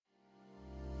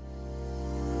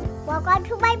Welcome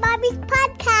to my mommy's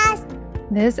podcast.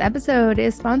 This episode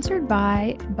is sponsored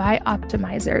by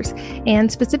Bioptimizers,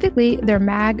 and specifically their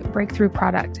MAG Breakthrough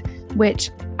product,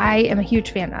 which I am a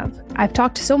huge fan of. I've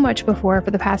talked so much before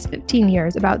for the past 15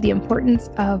 years about the importance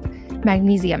of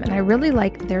magnesium, and I really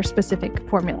like their specific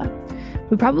formula.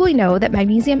 We probably know that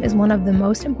magnesium is one of the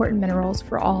most important minerals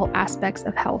for all aspects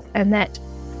of health, and that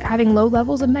having low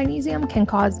levels of magnesium can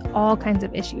cause all kinds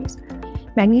of issues.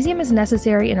 Magnesium is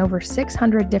necessary in over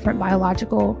 600 different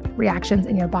biological reactions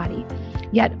in your body.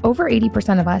 Yet over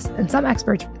 80% of us, and some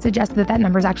experts suggest that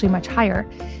number is actually much higher,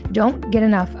 don't get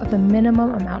enough of the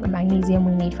minimum amount of magnesium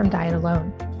we need from diet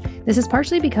alone. This is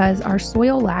partially because our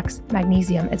soil lacks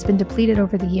magnesium. It's been depleted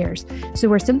over the years, so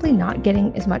we're simply not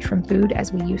getting as much from food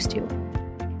as we used to.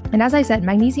 And as I said,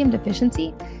 magnesium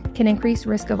deficiency can increase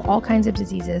risk of all kinds of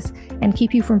diseases and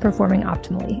keep you from performing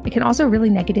optimally. It can also really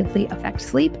negatively affect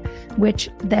sleep, which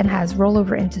then has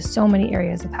rollover into so many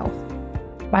areas of health.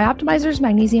 Bioptimizer's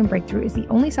Magnesium Breakthrough is the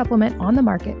only supplement on the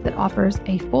market that offers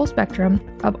a full spectrum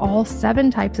of all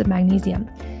 7 types of magnesium,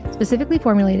 specifically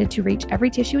formulated to reach every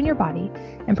tissue in your body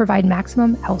and provide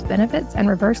maximum health benefits and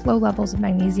reverse low levels of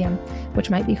magnesium, which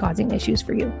might be causing issues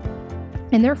for you.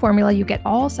 In their formula, you get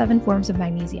all 7 forms of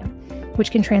magnesium,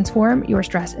 which can transform your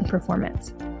stress and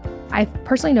performance. I've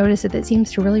personally noticed that it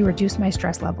seems to really reduce my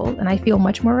stress level, and I feel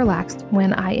much more relaxed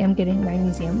when I am getting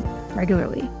magnesium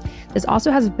regularly. This also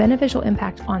has a beneficial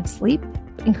impact on sleep,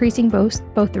 increasing both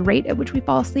the rate at which we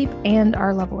fall asleep and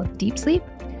our level of deep sleep.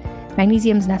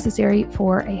 Magnesium is necessary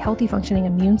for a healthy functioning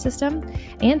immune system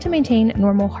and to maintain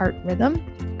normal heart rhythm,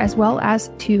 as well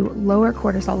as to lower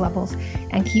cortisol levels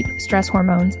and keep stress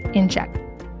hormones in check.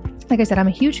 Like I said, I'm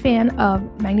a huge fan of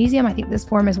magnesium. I think this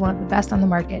form is one of the best on the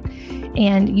market,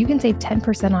 and you can save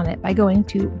 10% on it by going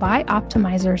to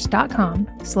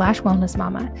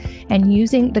bioptimizers.com/wellnessmama and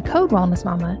using the code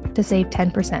wellnessmama to save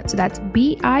 10%. So that's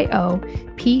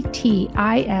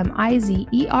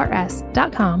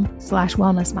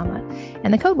bioptimizers.com/wellnessmama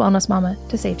and the code wellnessmama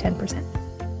to save 10%.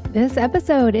 This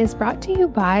episode is brought to you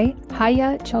by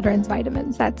Hiya Children's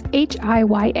Vitamins. That's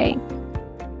HIYA.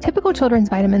 Typical children's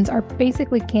vitamins are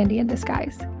basically candy in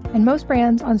disguise, and most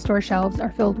brands on store shelves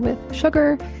are filled with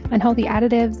sugar, unhealthy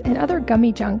additives, and other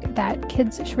gummy junk that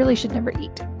kids really should never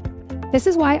eat. This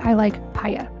is why I like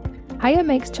Hiya. Hiya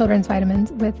makes children's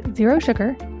vitamins with 0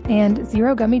 sugar and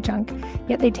 0 gummy junk,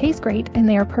 yet they taste great and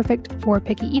they are perfect for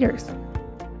picky eaters.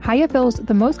 Hiya fills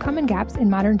the most common gaps in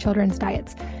modern children's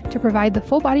diets to provide the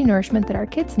full body nourishment that our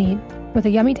kids need with a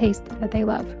yummy taste that they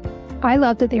love. I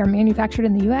love that they are manufactured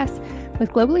in the US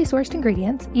with globally sourced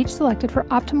ingredients, each selected for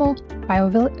optimal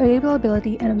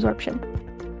bioavailability and absorption.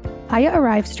 Hiya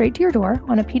arrives straight to your door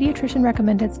on a pediatrician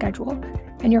recommended schedule,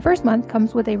 and your first month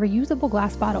comes with a reusable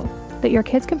glass bottle that your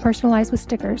kids can personalize with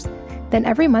stickers. Then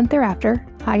every month thereafter,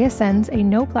 Hiya sends a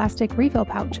no plastic refill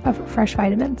pouch of fresh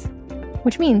vitamins,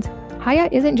 which means Hiya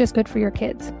isn't just good for your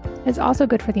kids, it's also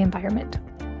good for the environment.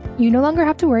 You no longer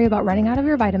have to worry about running out of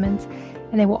your vitamins,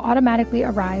 and they will automatically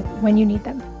arrive when you need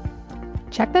them.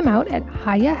 Check them out at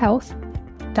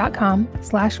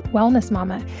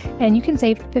hiyahealth.com/wellnessmama, and you can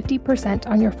save 50%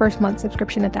 on your first month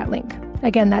subscription at that link.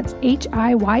 Again, that's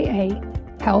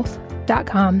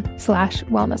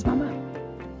hiyahealth.com/wellnessmama.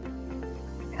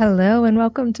 Hello, and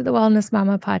welcome to the Wellness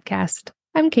Mama podcast.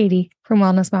 I'm Katie from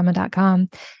wellnessmama.com,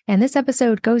 and this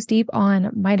episode goes deep on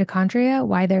mitochondria,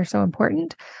 why they're so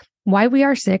important, why we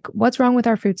are sick, what's wrong with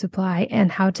our food supply,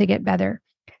 and how to get better.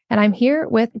 And I'm here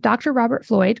with Dr. Robert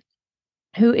Floyd,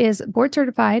 who is board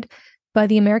certified by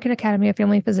the American Academy of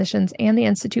Family Physicians and the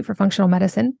Institute for Functional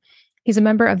Medicine. He's a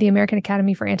member of the American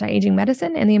Academy for Anti-Aging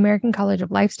Medicine and the American College of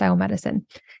Lifestyle Medicine.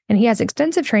 And he has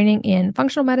extensive training in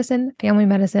functional medicine, family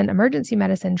medicine, emergency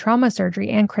medicine, trauma surgery,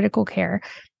 and critical care,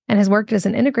 and has worked as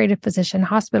an integrative physician,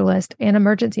 hospitalist, and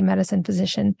emergency medicine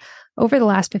physician over the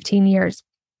last 15 years.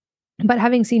 But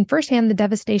having seen firsthand the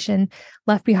devastation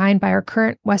left behind by our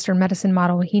current Western medicine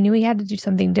model, he knew he had to do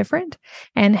something different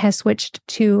and has switched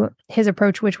to his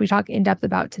approach, which we talk in depth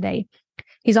about today.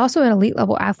 He's also an elite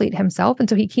level athlete himself, and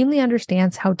so he keenly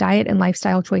understands how diet and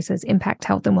lifestyle choices impact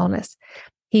health and wellness.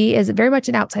 He is very much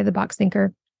an outside the box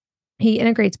thinker. He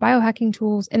integrates biohacking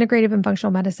tools, integrative and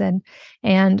functional medicine,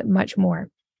 and much more.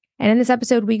 And in this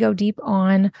episode, we go deep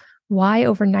on why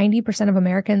over 90% of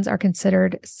Americans are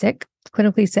considered sick,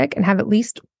 clinically sick, and have at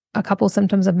least a couple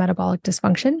symptoms of metabolic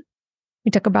dysfunction.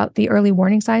 We talk about the early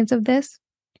warning signs of this.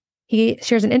 He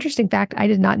shares an interesting fact I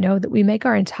did not know, that we make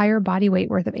our entire body weight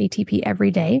worth of ATP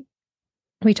every day.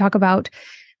 We talk about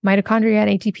mitochondria and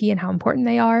ATP and how important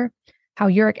they are, how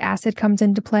uric acid comes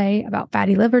into play, about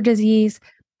fatty liver disease,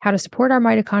 how to support our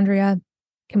mitochondria,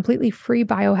 completely free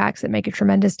biohacks that make a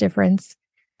tremendous difference,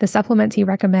 the supplements he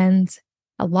recommends,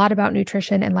 a lot about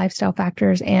nutrition and lifestyle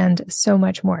factors, and so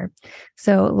much more.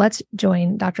 So let's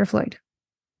join Dr. Floyd.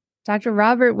 Dr.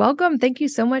 Robert, welcome. Thank you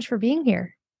so much for being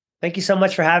here. Thank you so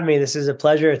much for having me. This is a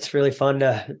pleasure. It's really fun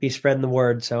to be spreading the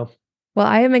word. Well,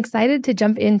 I am excited to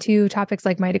jump into topics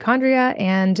like mitochondria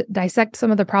and dissect some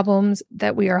of the problems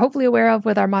that we are hopefully aware of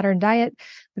with our modern diet.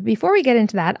 But before we get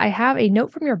into that, I have a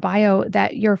note from your bio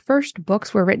that your first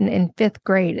books were written in 5th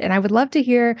grade, and I would love to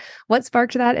hear what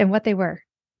sparked that and what they were.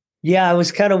 Yeah, it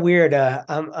was kind of weird.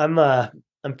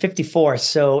 I'm 54,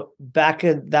 so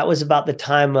that was about the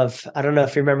time of, I don't know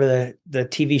if you remember the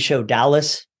TV show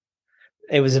Dallas.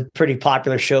 It was a pretty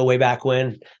popular show way back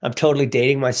when. I'm totally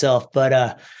dating myself,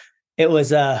 but it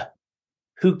was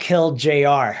Who Killed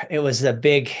JR. It was a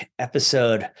big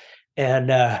episode,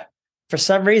 and for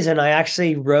some reason, I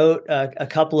actually wrote a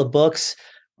couple of books.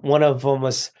 One of them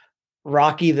was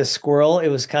Rocky the Squirrel. It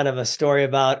was kind of a story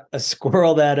about a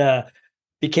squirrel that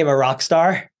became a rock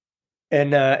star,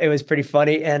 and it was pretty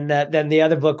funny. And then the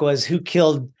other book was Who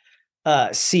Killed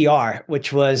CR,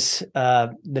 which was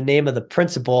the name of the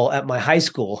principal at my high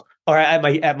school, or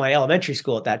at my elementary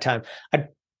school at that time. I'd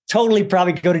totally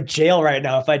probably go to jail right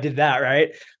now if I did that,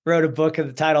 right? Wrote a book of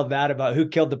the title of that about who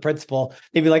killed the principal.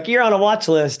 They'd be like, you're on a watch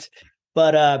list.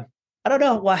 But I don't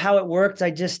know how it worked.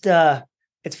 I just,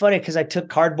 it's funny because I took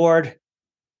cardboard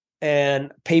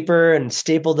and paper and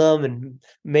stapled them and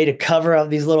made a cover of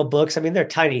these little books. I mean, they're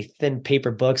tiny, thin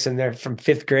paper books, and they're from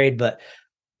 5th grade, but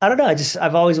I don't know.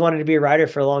 I've always wanted to be a writer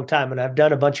for a long time, and I've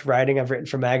done a bunch of writing. I've written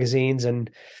for magazines. And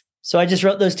so I just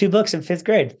wrote those 2 books in 5th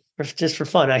grade just for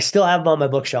fun. I still have them on my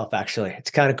bookshelf, actually.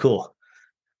 It's kind of cool.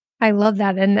 I love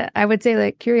that. And I would say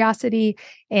like curiosity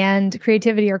and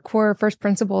creativity are core first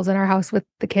principles in our house with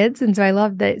the kids. And so I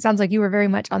love that it sounds like you were very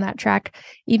much on that track,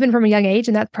 even from a young age.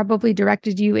 And that probably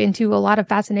directed you into a lot of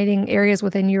fascinating areas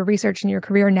within your research and your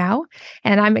career now.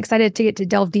 And I'm excited to get to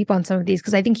delve deep on some of these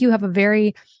because I think you have a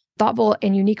very thoughtful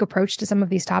and unique approach to some of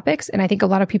these topics. And I think a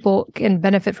lot of people can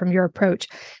benefit from your approach.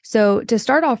 So to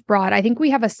start off broad, I think we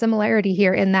have a similarity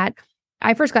here in that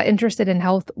I first got interested in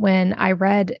health when I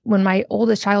read, when my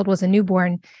oldest child was a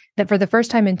newborn, that for the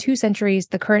first time in 2 centuries,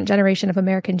 the current generation of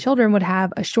American children would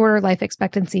have a shorter life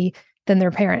expectancy than their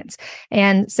parents.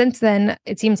 And since then,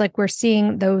 it seems like we're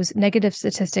seeing those negative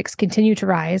statistics continue to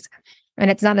rise. And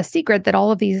it's not a secret that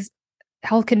all of these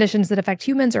health conditions that affect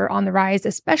humans are on the rise,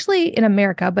 especially in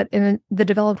America, but in the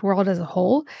developed world as a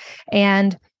whole.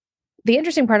 And the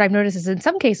interesting part I've noticed is in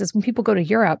some cases, when people go to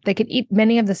Europe, they can eat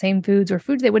many of the same foods or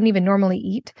foods they wouldn't even normally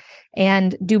eat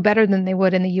and do better than they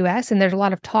would in the US. And there's a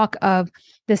lot of talk of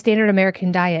the standard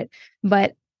American diet.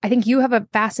 But I think you have a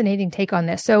fascinating take on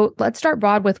this. So let's start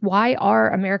broad with why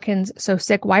are Americans so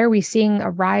sick? Why are we seeing a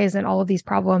rise in all of these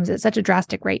problems at such a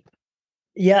drastic rate?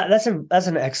 Yeah, that's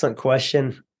an excellent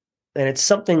question. And it's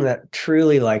something that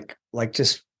truly like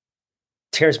just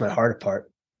tears my heart apart.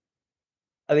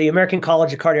 The American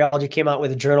College of Cardiology came out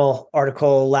with a journal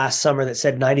article last summer that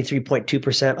said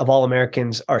 93.2% of all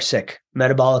Americans are sick,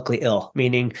 metabolically ill,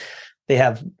 meaning they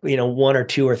have, 1 or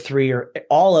 2 or 3 or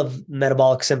all of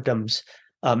metabolic symptoms,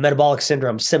 metabolic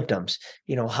syndrome symptoms,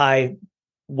 high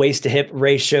waist to hip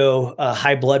ratio,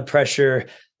 high blood pressure,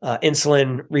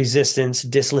 insulin resistance,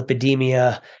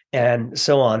 dyslipidemia, and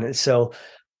so on. And so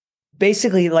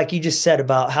basically, like you just said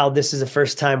about how this is the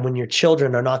first time when your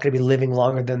children are not going to be living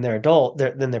longer than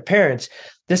than their parents.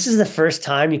 This is the first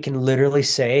time you can literally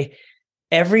say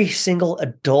every single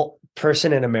adult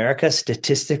person in America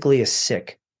statistically is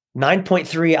sick.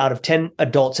 9.3 out of 10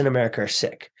 adults in America are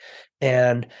sick.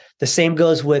 And the same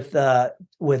goes with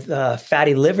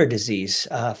fatty liver disease.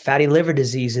 Fatty liver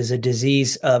disease is a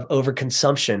disease of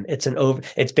overconsumption.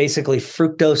 It's basically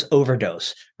fructose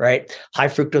overdose, right? High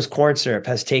fructose corn syrup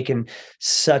has taken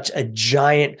such a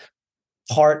giant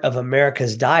part of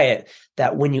America's diet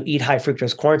that when you eat high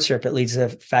fructose corn syrup, it leads to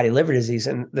fatty liver disease.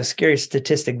 And the scariest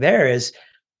statistic there is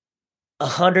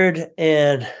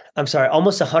almost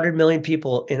 100 million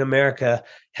people in America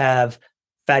have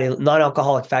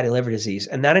non-alcoholic fatty liver disease.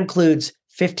 And that includes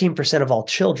 15% of all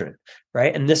children,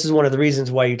 right? And this is one of the reasons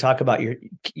why you talk about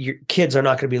your kids are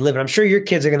not going to be living. I'm sure your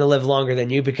kids are going to live longer than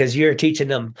you because you're teaching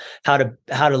them how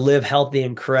to live healthy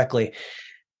and correctly.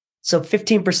 So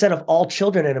 15% of all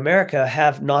children in America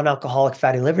have non-alcoholic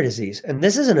fatty liver disease. And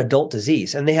this is an adult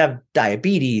disease. And they have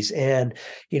diabetes. And,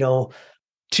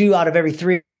 2 out of every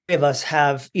 3 of us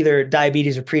have either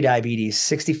diabetes or prediabetes.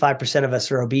 65% of us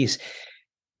are obese.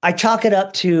 I chalk it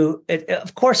up to,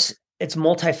 of course, it's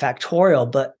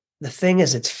multifactorial, but the thing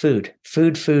is it's food.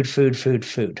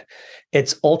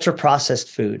 It's ultra processed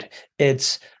food.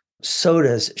 It's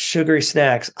sodas, sugary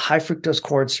snacks, high fructose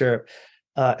corn syrup,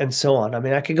 and so on. I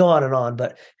mean, I could go on,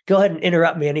 but go ahead and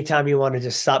interrupt me anytime you want to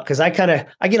just stop, because I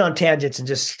get on tangents and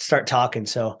just start talking.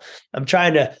 So I'm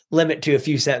trying to limit to a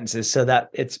few sentences so that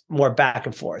it's more back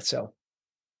and forth. So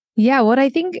Yeah, what I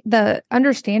think the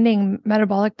understanding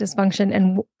metabolic dysfunction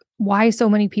and why so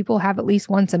many people have at least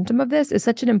one symptom of this is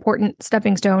such an important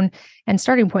stepping stone and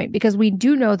starting point, because we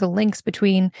do know the links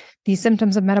between these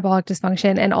symptoms of metabolic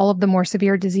dysfunction and all of the more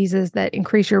severe diseases that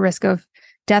increase your risk of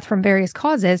death from various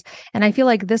causes. And I feel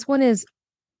like this one is,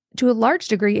 to a large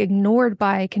degree, ignored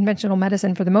by conventional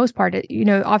medicine for the most part.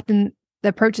 Often the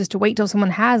approach is to wait till someone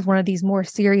has one of these more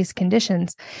serious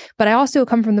conditions. But I also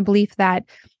come from the belief that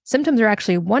symptoms are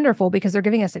actually wonderful because they're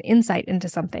giving us an insight into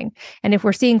something. And if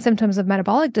we're seeing symptoms of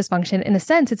metabolic dysfunction, in a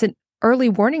sense, it's an early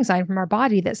warning sign from our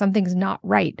body that something's not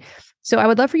right. So I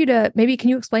would love for you to can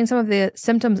you explain some of the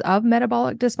symptoms of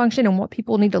metabolic dysfunction and what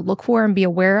people need to look for and be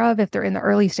aware of if they're in the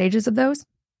early stages of those?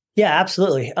 yeah,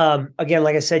 absolutely. Again,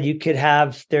 like I said, you could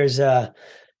have,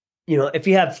 if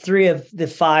you have 3 of the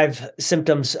 5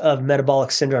 symptoms of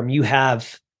metabolic syndrome, you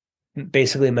have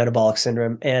basically metabolic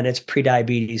syndrome, and it's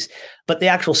prediabetes. But the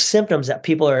actual symptoms that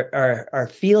people are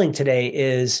feeling today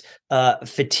is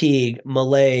fatigue,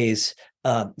 malaise,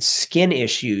 skin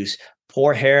issues,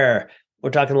 poor hair. We're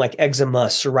talking like eczema,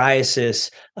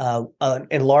 psoriasis,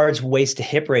 enlarged waist to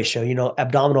hip ratio,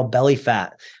 abdominal belly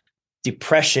fat,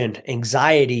 depression,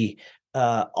 anxiety.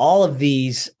 All of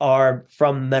these are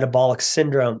from metabolic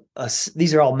syndrome.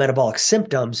 These are all metabolic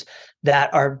symptoms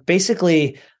that are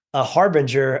basically a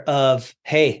harbinger of,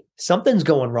 hey, something's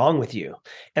going wrong with you.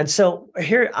 And so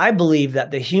here, I believe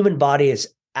that the human body is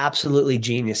absolutely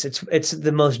genius. It's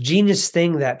the most genius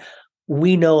thing that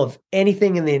we know of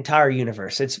anything in the entire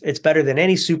universe. It's better than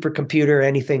any supercomputer,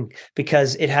 anything,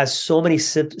 because it has so many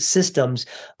systems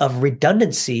of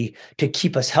redundancy to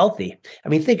keep us healthy. I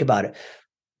mean, think about it.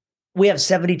 We have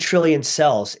 70 trillion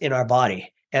cells in our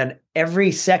body, and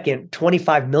every second,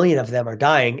 25 million of them are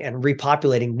dying and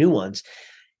repopulating new ones.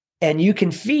 And you can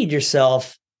feed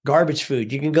yourself garbage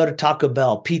food. You can go to Taco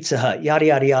Bell, Pizza Hut, yada,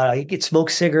 yada, yada. You can smoke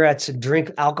cigarettes and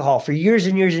drink alcohol for years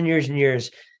and years and years and years.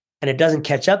 And it doesn't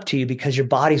catch up to you because your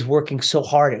body's working so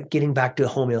hard at getting back to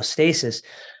homeostasis.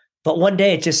 But one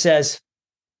day it just says,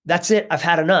 that's it. I've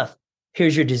had enough.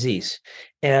 Here's your disease.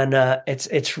 And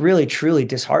it's really, truly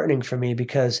disheartening for me,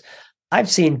 because I've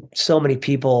seen so many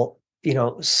people,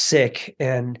 sick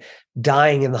and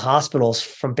dying in the hospitals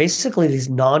from basically these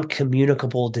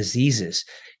non-communicable diseases,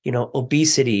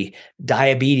 obesity,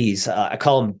 diabetes. I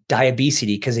call them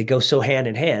diabesity because they go so hand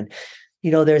in hand.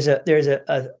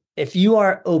 If you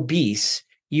are obese,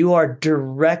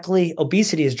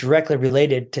 obesity is directly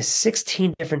related to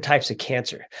 16 different types of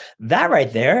cancer. That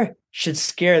right there should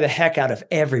scare the heck out of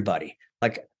everybody.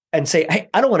 And say, hey,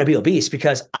 I don't want to be obese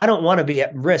because I don't want to be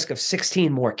at risk of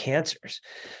 16 more cancers.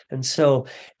 And so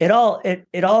it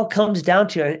all comes down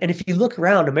to, and if you look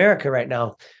around America right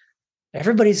now,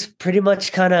 everybody's pretty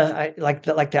much kind of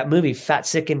like that movie, Fat,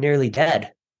 Sick, and Nearly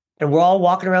Dead. And we're all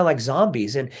walking around like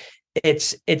zombies. And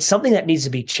it's something that needs to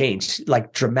be changed,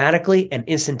 like dramatically and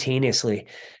instantaneously.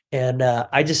 And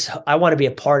I want to be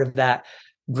a part of that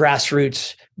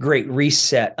grassroots great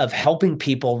reset of helping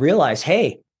people realize,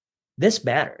 hey, this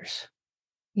matters.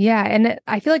 Yeah. And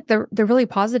I feel like the really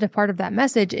positive part of that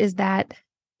message is that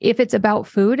if it's about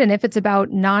food and if it's about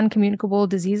non-communicable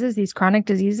diseases, these chronic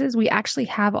diseases, we actually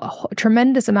have a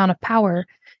tremendous amount of power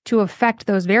to affect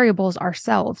those variables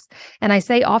ourselves. And I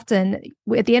say often,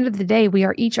 at the end of the day, we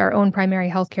are each our own primary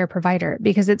healthcare provider,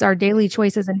 because it's our daily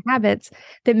choices and habits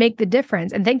that make the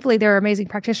difference. And thankfully, there are amazing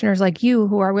practitioners like you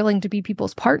who are willing to be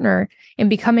people's partner in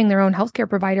becoming their own healthcare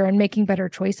provider and making better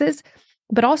choices.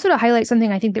 But also to highlight something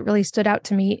I think that really stood out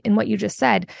to me in what you just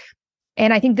said,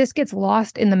 and I think this gets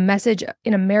lost in the message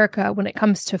in America when it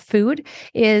comes to food,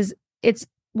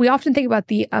 we often think about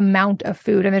the amount of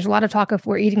food, and there's a lot of talk of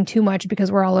we're eating too much because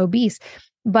we're all obese.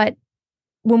 But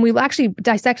when we actually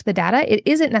dissect the data, it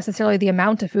isn't necessarily the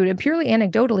amount of food. And purely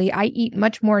anecdotally, I eat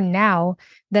much more now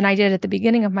than I did at the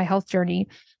beginning of my health journey.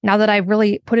 Now that I've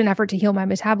really put an effort to heal my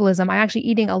metabolism, I'm actually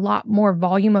eating a lot more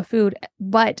volume of food,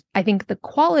 but I think the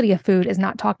quality of food is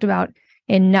not talked about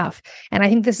enough. And I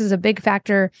think this is a big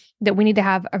factor that we need to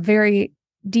have a very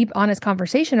deep, honest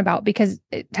conversation about, because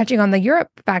touching on the Europe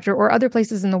factor or other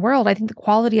places in the world, I think the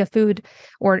quality of food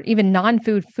or even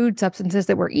non-food food substances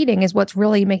that we're eating is what's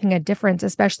really making a difference,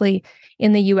 especially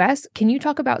in the US. Can you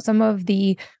talk about some of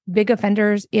the big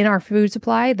offenders in our food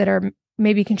supply that are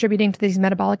maybe contributing to these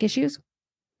metabolic issues?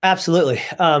 Absolutely.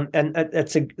 And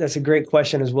that's a great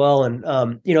question as well. And,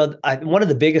 one of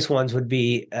the biggest ones would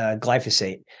be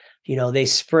glyphosate. They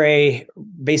spray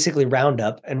basically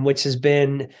Roundup, and which has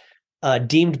been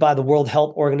deemed by the World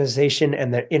Health Organization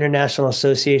and the International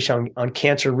Association on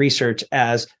Cancer Research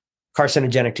as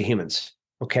carcinogenic to humans.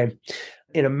 Okay.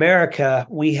 In America,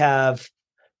 we have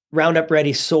Roundup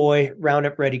Ready soy,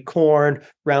 Roundup Ready corn,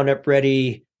 Roundup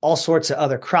Ready all sorts of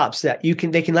other crops that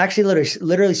they can actually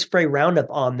literally spray Roundup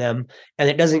on them, and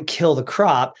it doesn't kill the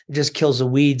crop, it just kills the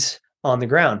weeds on the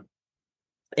ground.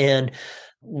 And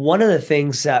one of the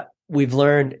things that we've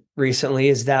learned recently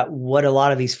is that what a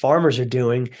lot of these farmers are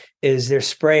doing is they're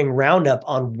spraying Roundup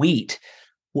on wheat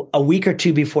a week or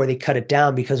two before they cut it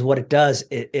down, because what it does,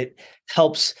 it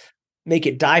helps make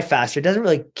it die faster. It doesn't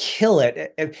really kill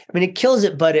it. I mean, it kills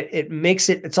it, but it makes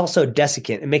it, it's also a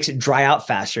desiccant. It makes it dry out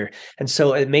faster. And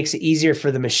so it makes it easier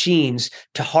for the machines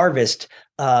to harvest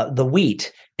the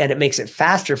wheat, and it makes it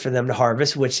faster for them to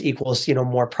harvest, which equals,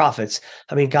 more profits.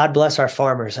 I mean, God bless our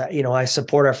farmers. I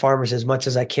support our farmers as much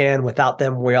as I can. Without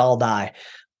them, we all die.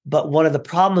 But one of the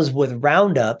problems with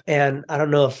Roundup, and I don't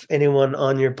know if anyone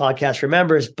on your podcast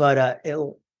remembers, but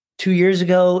 2 years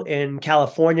ago in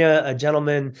California, a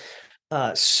gentleman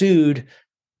sued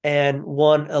and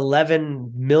won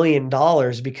 $11 million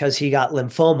because he got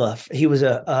lymphoma. He was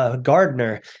a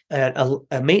gardener and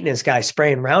a maintenance guy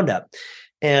spraying Roundup.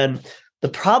 And the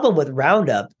problem with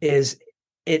Roundup is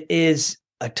it is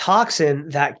a toxin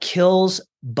that kills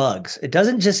bugs.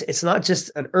 It's not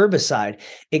just an herbicide,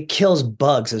 it kills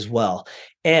bugs as well.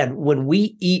 And when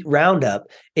we eat Roundup,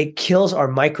 it kills our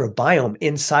microbiome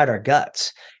inside our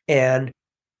guts. And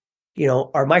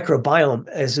our microbiome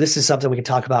this is something we can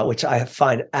talk about, which I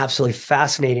find absolutely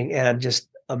fascinating and just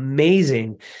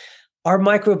amazing. Our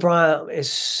microbiome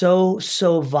is so,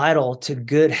 so vital to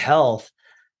good health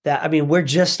that, I mean, we're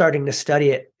just starting to study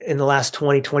it in the last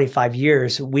 20, 25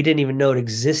 years. We didn't even know it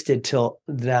existed till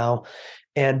now.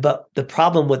 But the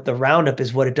problem with the Roundup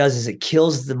is what it does is it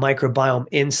kills the microbiome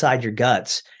inside your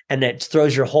guts, and it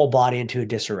throws your whole body into a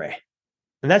disarray.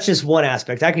 And that's just one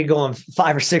aspect. I could go on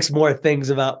 5 or 6 more things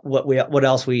about what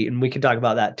else we eat, and we can talk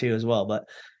about that too as well. But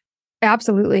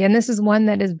absolutely. And this is one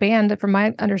that is banned, from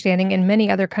my understanding, in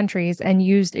many other countries and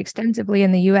used extensively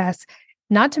in the US.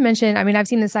 Not to mention, I mean, I've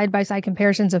seen the side-by-side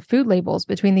comparisons of food labels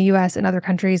between the US and other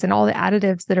countries and all the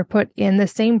additives that are put in the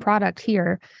same product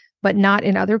here, but not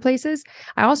in other places.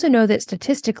 I also know that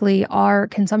statistically, our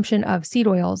consumption of seed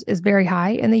oils is very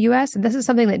high in the US. And this is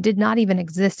something that did not even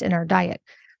exist in our diet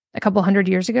a couple hundred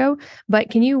years ago. But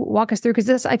can you walk us through, because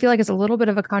this, I feel like, is a little bit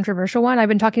of a controversial one. I've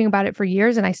been talking about it for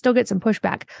years and I still get some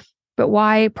pushback, but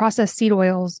why processed seed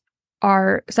oils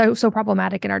are so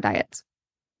problematic in our diets?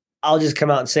 I'll just come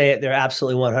out and say it. They're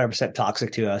absolutely 100%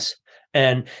 toxic to us.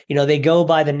 And, they go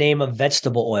by the name of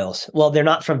vegetable oils. Well, they're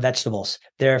not from vegetables.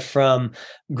 They're from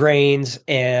grains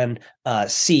and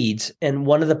seeds. And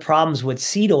one of the problems with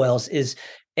seed oils is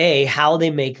how they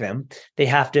make them. They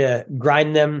have to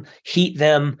grind them, heat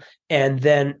them, and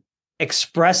then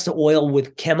express the oil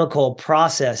with chemical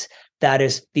process.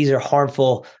 These are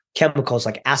harmful chemicals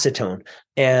like acetone.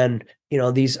 And,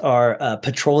 these are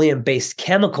petroleum-based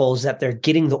chemicals that they're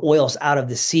getting the oils out of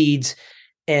the seeds.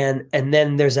 And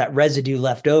then there's that residue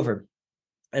left over.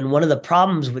 And one of the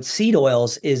problems with seed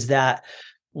oils is that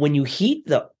when you heat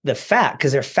the fat,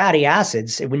 because they're fatty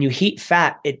acids, when you heat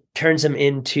fat, it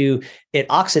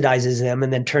oxidizes them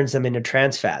and then turns them into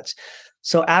trans fats.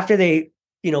 So after they,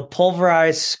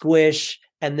 pulverize, squish,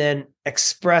 and then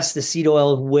express the seed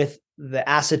oil with the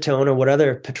acetone or what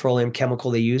other petroleum chemical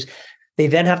they use, they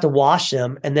then have to wash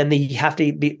them, and then they have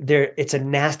to be there. It's a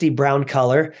nasty brown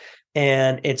color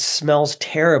and it smells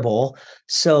terrible.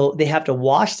 So they have to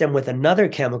wash them with another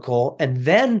chemical, and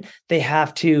then they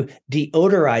have to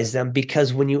deodorize them,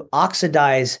 because when you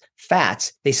oxidize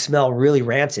fats, they smell really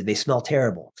rancid. They smell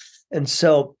terrible. And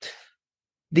so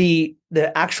the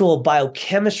actual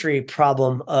biochemistry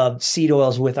problem of seed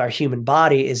oils with our human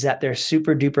body is that they're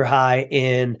super duper high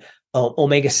in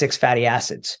omega-6 fatty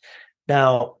acids.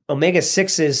 Now,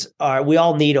 omega-6s we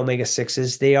all need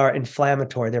omega-6s. They are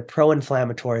inflammatory. They're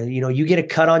pro-inflammatory. You get a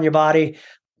cut on your body,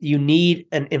 you need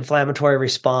an inflammatory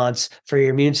response for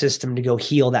your immune system to go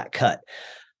heal that cut.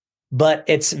 But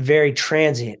it's very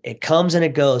transient. It comes and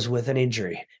it goes with an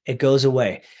injury. It goes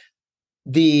away.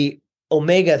 The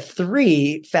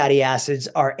omega-3 fatty acids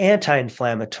are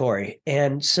anti-inflammatory.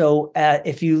 And so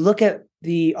if you look at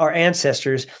our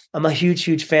ancestors, I'm a huge,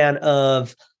 huge fan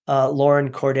of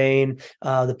Lauren Cordain,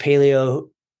 the paleo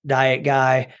diet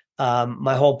guy.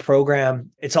 My whole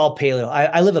program, it's all paleo.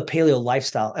 I live a paleo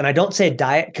lifestyle, and I don't say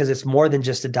diet because it's more than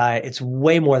just a diet. It's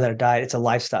way more than a diet. It's a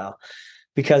lifestyle,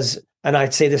 and I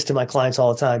say this to my clients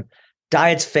all the time,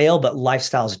 diets fail, but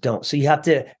lifestyles don't. So you have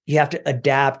to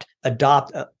adopt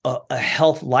a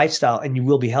health lifestyle, and you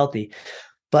will be healthy.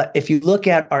 But if you look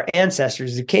at our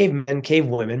ancestors, the cavemen, cave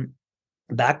women,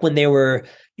 back when they were,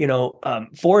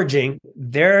 foraging,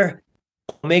 their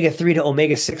omega-3 to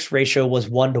omega-6 ratio was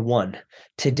 1-to-1.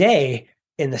 Today,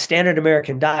 in the standard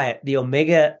American diet, the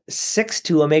omega-6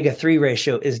 to omega-3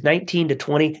 ratio is 19 to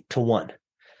 20 to 1.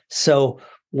 So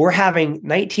we're having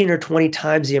 19 or 20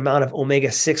 times the amount of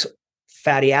omega-6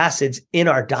 fatty acids in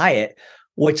our diet,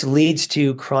 which leads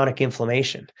to chronic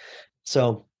inflammation.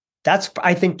 So that's,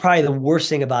 I think, probably the worst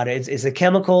thing about it is the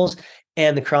chemicals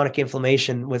and the chronic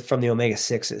inflammation from the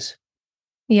omega-6s.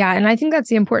 Yeah. And I think that's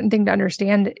the important thing to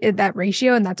understand, that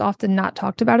ratio. And that's often not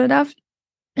talked about enough.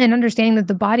 And understanding that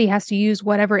the body has to use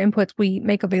whatever inputs we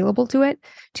make available to it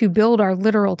to build our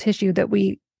literal tissue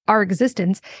our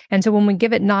existence. And so when we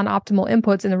give it non-optimal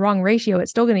inputs in the wrong ratio,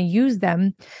 it's still going to use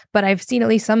them. But I've seen at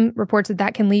least some reports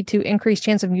that can lead to increased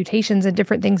chance of mutations and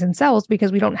different things in cells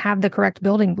because we don't have the correct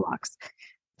building blocks.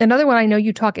 Another one I know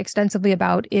you talk extensively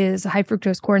about is high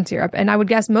fructose corn syrup. And I would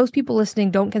guess most people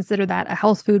listening don't consider that a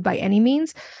health food by any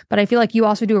means. But I feel like you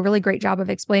also do a really great job of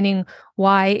explaining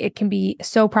why it can be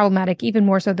so problematic, even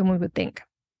more so than we would think.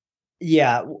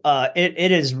 Yeah,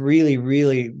 it is really,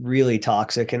 really, really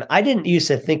toxic, and I didn't used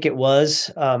to think it was.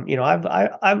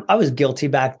 I was guilty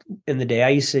back in the day. I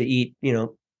used to eat,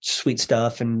 sweet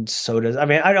stuff and sodas. I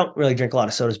mean, I don't really drink a lot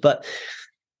of sodas, but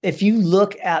if you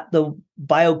look at the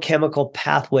biochemical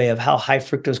pathway of how high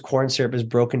fructose corn syrup is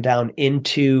broken down in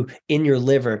your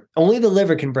liver, only the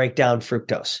liver can break down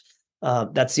fructose.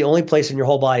 That's the only place in your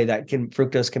whole body that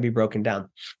fructose can be broken down.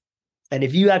 And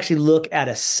if you actually look at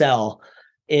a cell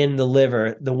in the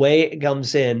liver, the way it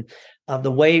comes in,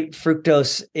 the way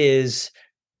fructose is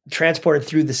transported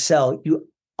through the cell, you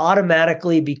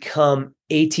automatically become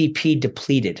ATP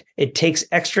depleted. It takes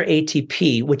extra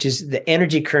ATP, which is the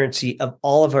energy currency of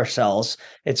all of our cells.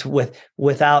 It's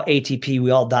without ATP,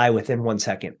 we all die within 1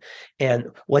 second. And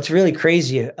what's really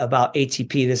crazy about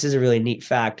ATP, this is a really neat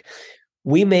fact,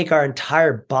 we make our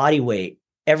entire body weight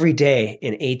every day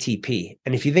in ATP.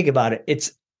 And if you think about it,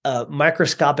 it's a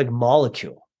microscopic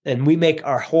molecule, and we make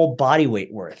our whole body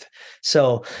weight worth.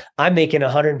 So I'm making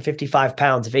 155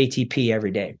 pounds of ATP every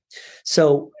day.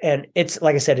 So, and it's,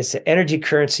 like I said, it's the energy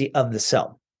currency of the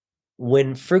cell.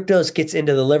 When fructose gets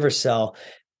into the liver cell,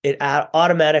 it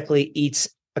automatically eats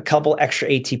a couple extra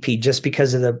ATP just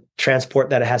because of the transport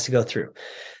that it has to go through.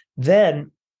 Then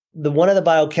one of the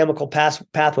biochemical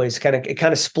pathways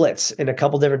kind of splits in a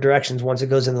couple different directions once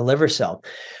it goes in the liver cell.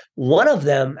 One of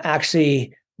them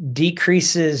actually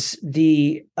decreases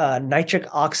the nitric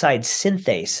oxide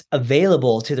synthase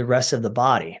available to the rest of the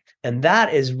body. And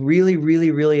that is really, really,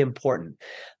 really important,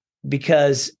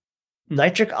 because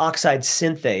nitric oxide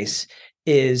synthase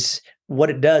is what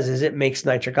it does is it makes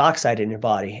nitric oxide in your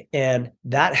body. And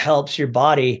that helps your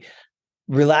body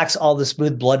relax all the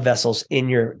smooth blood vessels in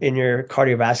your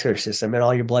cardiovascular system and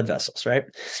all your blood vessels, right?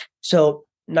 So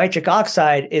nitric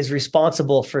oxide is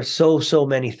responsible for so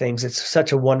many things. It's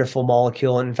such a wonderful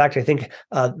molecule. And in fact, I think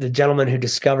the gentleman who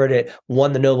discovered it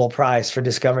won the Nobel Prize for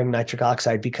discovering nitric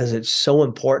oxide because it's so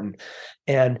important.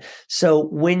 And so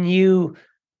when you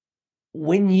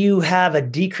have a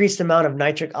decreased amount of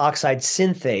nitric oxide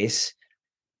synthase,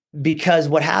 because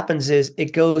what happens is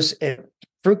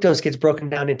fructose gets broken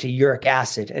down into uric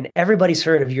acid, and everybody's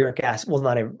heard of uric acid. Well,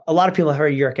 a lot of people have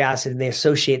heard of uric acid, and they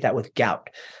associate that with gout.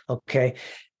 Okay.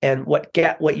 And what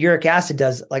uric acid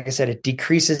does, like I said, it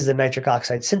decreases the nitric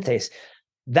oxide synthase.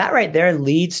 That right there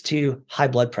leads to high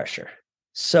blood pressure.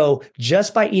 So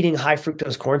just by eating high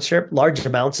fructose corn syrup, large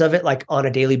amounts of it, like on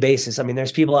a daily basis, I mean,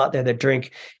 there's people out there that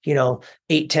drink,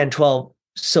 8, 10, 12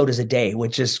 sodas a day,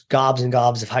 which is gobs and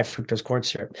gobs of high fructose corn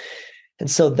syrup. And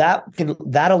so that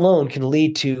alone can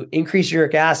lead to increased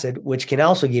uric acid, which can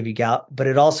also give you gout, but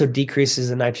it also decreases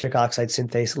the nitric oxide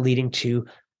synthase, leading to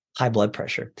high blood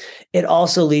pressure. It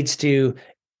also leads to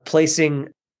placing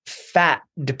fat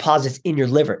deposits in your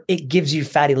liver. It gives you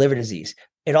fatty liver disease.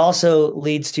 It also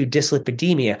leads to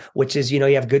dyslipidemia, which is, you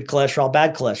have good cholesterol,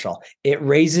 bad cholesterol. It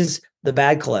raises the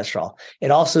bad cholesterol.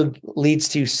 It also leads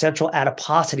to central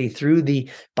adiposity through the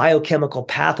biochemical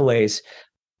pathways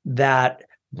that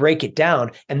break it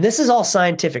down. And this is all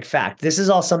scientific fact. This is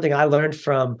all something I learned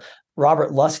from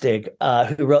Robert Lustig,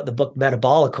 who wrote the book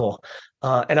Metabolical.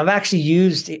 And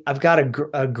I've got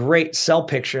a great cell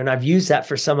picture, and I've used that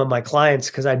for some of my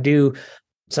clients because I do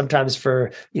sometimes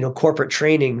for, corporate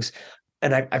trainings.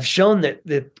 And I've shown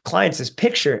the clients this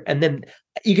picture, and then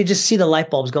you could just see the light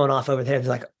bulbs going off over there. They're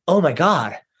like, oh my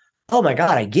God,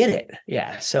 I get it.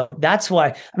 Yeah. So that's why,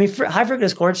 high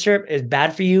fructose corn syrup is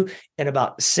bad for you in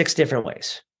about 6 different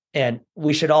ways. And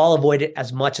we should all avoid it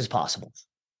as much as possible.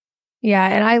 Yeah.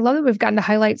 And I love that we've gotten to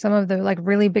highlight some of the like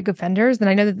really big offenders. And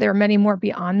I know that there are many more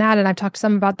beyond that. And I've talked to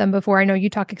some about them before. I know you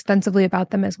talk extensively about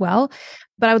them as well.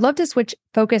 But I would love to switch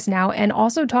focus now and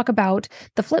also talk about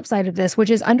the flip side of this,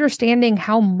 which is understanding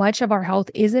how much of our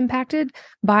health is impacted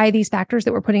by these factors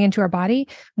that we're putting into our body.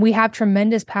 We have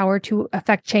tremendous power to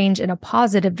affect change in a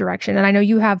positive direction. And I know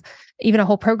you have even a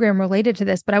whole program related to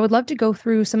this, but I would love to go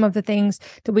through some of the things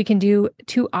that we can do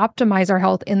to optimize our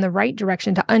health in the right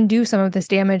direction, to undo some of this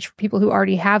damage for people who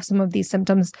already have some of these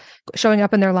symptoms showing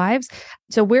up in their lives.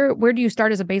 So where do you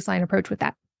start as a baseline approach with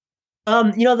that?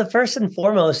 The first and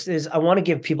foremost is I want to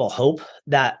give people hope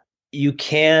that you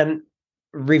can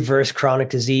reverse chronic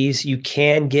disease. You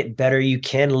can get better. You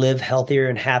can live healthier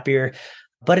and happier,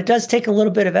 but it does take a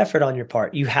little bit of effort on your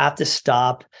part. You have to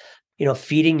stop,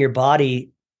 feeding your body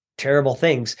terrible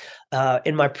things.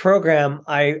 In my program,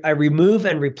 I remove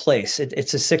and replace.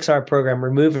 It's a 6-hour program: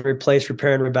 remove and replace,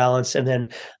 repair and rebalance, and then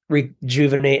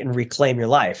rejuvenate and reclaim your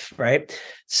life. Right.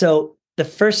 So the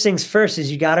first things first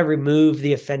is you got to remove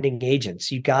the offending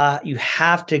agents. You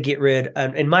have to get rid.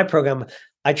 In my program,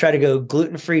 I try to go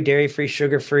gluten-free, dairy-free,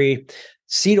 sugar-free,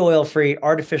 seed oil-free,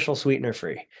 artificial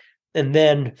sweetener-free. And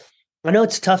then I know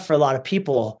it's tough for a lot of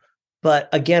people, but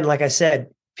again, like I said,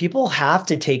 people have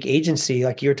to take agency.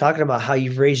 Like you were talking about how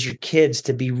you've raised your kids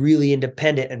to be really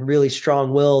independent and really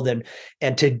strong-willed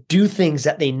and to do things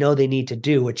that they know they need to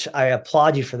do, which I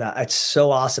applaud you for that. It's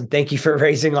so awesome. Thank you for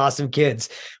raising awesome kids.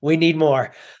 We need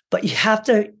more. But you have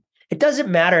to, it doesn't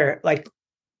matter. Like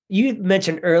you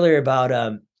mentioned earlier about,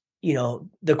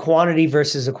 the quantity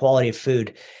versus the quality of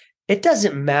food. It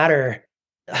doesn't matter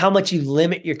how much you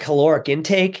limit your caloric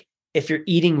intake if you're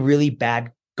eating really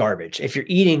bad garbage. If you're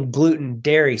eating gluten,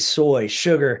 dairy, soy,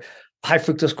 sugar, high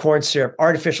fructose corn syrup,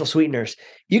 artificial sweeteners,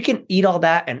 you can eat all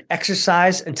that and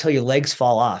exercise until your legs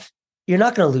fall off. You're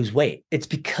not going to lose weight. It's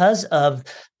because of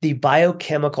the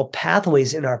biochemical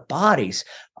pathways in our bodies.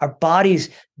 Our bodies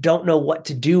don't know what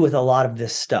to do with a lot of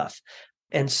this stuff.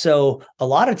 And so a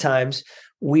lot of times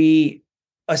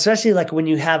especially like when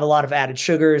you have a lot of added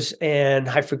sugars and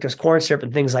high fructose corn syrup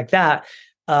and things like that,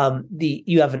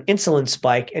 you have an insulin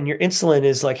spike and your insulin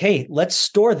is like, hey, let's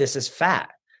store this as fat.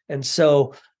 And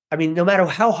so, no matter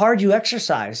how hard you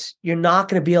exercise, you're not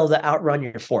going to be able to outrun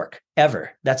your fork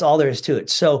ever. That's all there is to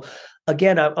it. So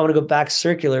again, I want to go back.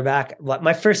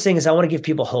 My first thing is I want to give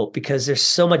people hope because there's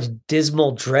so much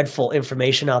dismal, dreadful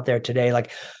information out there today.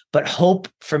 But hope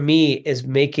for me is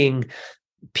making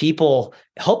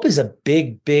hope is a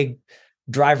big, big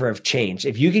driver of change.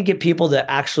 If you can get people to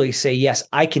actually say, yes,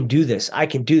 I can do this.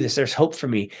 There's hope for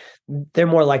me. They're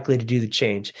more likely to do the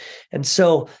change. And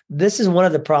so this is one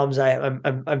of the problems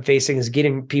I'm facing is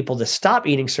getting people to stop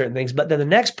eating certain things. But then the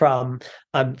next problem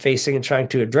I'm facing and trying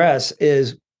to address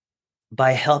is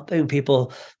by helping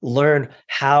people learn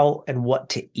how and what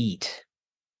to eat.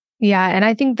 Yeah. And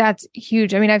I think that's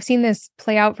huge. I've seen this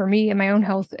play out for me in my own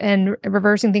health and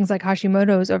reversing things like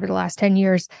Hashimoto's over the last 10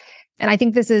 years. And I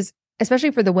think this is, especially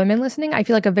for the women listening, I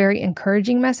feel like a very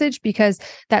encouraging message because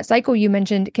that cycle you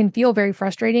mentioned can feel very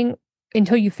frustrating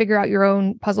until you figure out your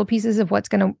own puzzle pieces of what's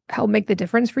going to help make the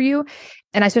difference for you.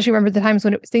 And I especially remember the times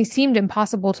when they seemed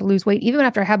impossible to lose weight, even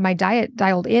after I had my diet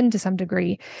dialed in to some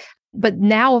degree. But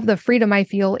now the freedom I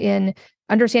feel in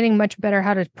understanding much better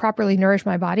how to properly nourish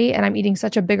my body. And I'm eating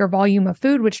such a bigger volume of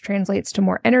food, which translates to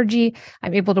more energy.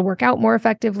 I'm able to work out more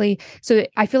effectively. So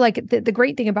I feel like the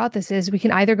great thing about this is we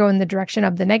can either go in the direction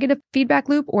of the negative feedback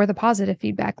loop or the positive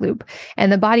feedback loop.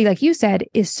 And the body, like you said,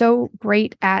 is so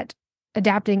great at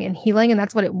adapting and healing, and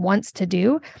that's what it wants to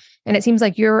do. And it seems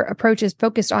like your approach is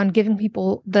focused on giving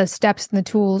people the steps and the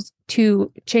tools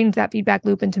to change that feedback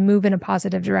loop and to move in a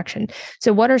positive direction.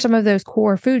 So what are some of those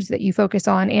core foods that you focus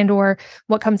on, and or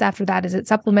what comes after that? Is it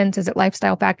supplements? Is it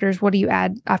lifestyle factors? What do you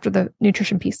add after the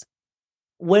nutrition piece?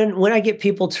 When I get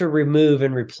people to remove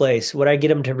and replace, what I get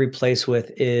them to replace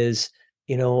with is,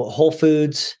 whole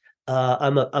foods.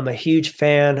 I'm a huge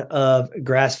fan of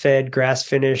grass-fed,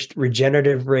 grass-finished,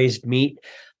 regenerative raised meat.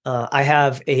 I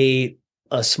have a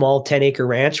small 10-acre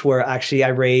ranch where actually I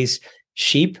raise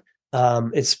sheep.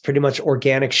 It's pretty much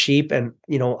organic sheep, and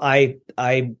I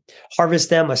harvest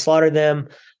them, I slaughter them,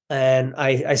 and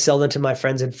I sell them to my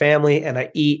friends and family. And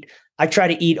I try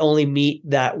to eat only meat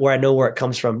where I know where it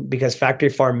comes from, because factory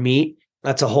farm meat,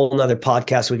 that's a whole nother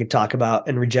podcast we could talk about.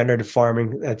 And regenerative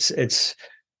farming,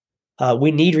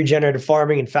 we need regenerative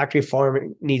farming, and factory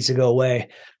farming needs to go away.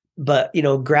 But,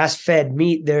 grass-fed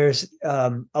meat, there's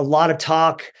a lot of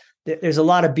talk. There's a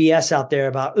lot of BS out there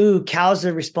about, cows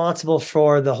are responsible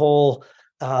for the whole,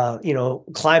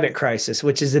 climate crisis,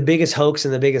 which is the biggest hoax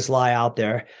and the biggest lie out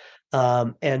there.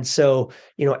 And so,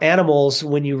 animals,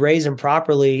 when you raise them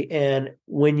properly and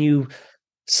when you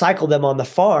cycle them on the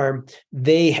farm,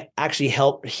 they actually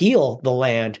help heal the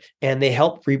land and they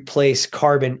help replace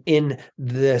carbon in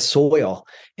the soil.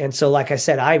 And so, like I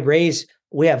said,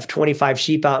 we have 25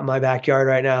 sheep out in my backyard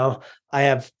right now. I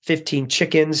have 15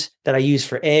 chickens that I use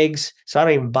for eggs. So I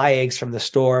don't even buy eggs from the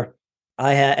store.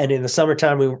 And in the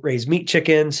summertime, we raise meat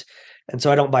chickens. And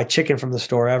so I don't buy chicken from the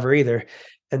store ever either.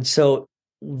 And so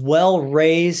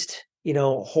well-raised,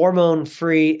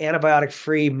 hormone-free,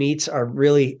 antibiotic-free meats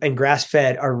and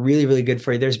grass-fed are really, really good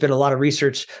for you. There's been a lot of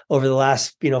research over the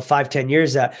last, 5-10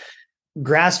 years that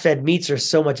grass-fed meats are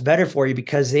so much better for you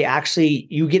because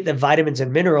you get the vitamins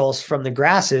and minerals from the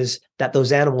grasses that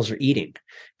those animals are eating.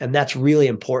 And that's really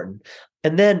important.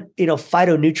 And then,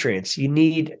 phytonutrients, you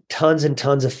need tons and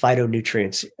tons of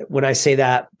phytonutrients. When I say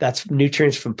that, that's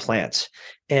nutrients from plants.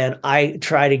 And I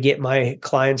try to get my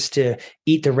clients to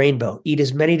eat the rainbow, eat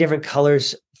as many different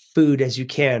colors food as you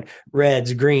can: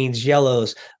 reds, greens,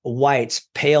 yellows, whites,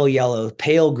 pale yellow,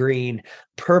 pale green,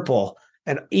 purple.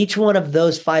 And each one of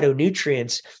those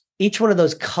phytonutrients, each one of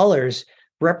those colors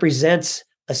represents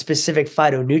a specific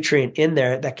phytonutrient in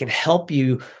there that can help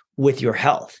you with your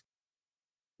health.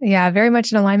 Yeah, very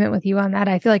much in alignment with you on that.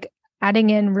 I feel like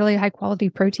adding in really high quality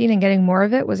protein and getting more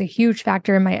of it was a huge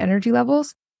factor in my energy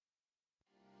levels.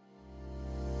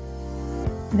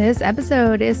 This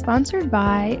episode is sponsored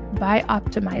by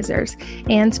Optimizers,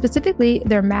 and specifically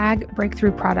their MAG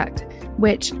breakthrough product,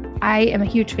 which I am a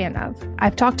huge fan of.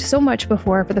 I've talked so much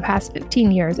before for the past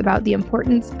 15 years about the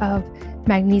importance of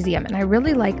magnesium, and I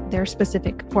really like their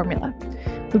specific formula.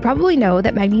 We probably know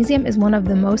that magnesium is one of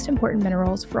the most important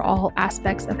minerals for all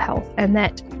aspects of health, and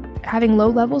that having low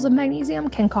levels of magnesium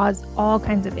can cause all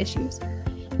kinds of issues.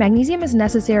 Magnesium is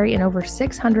necessary in over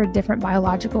 600 different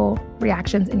biological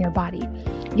reactions in your body.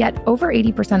 Yet over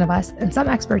 80% of us, and some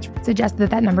experts suggest that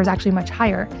that number is actually much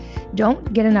higher,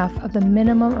 don't get enough of the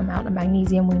minimum amount of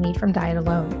magnesium we need from diet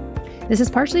alone. This is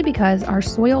partially because our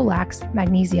soil lacks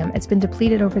magnesium. It's been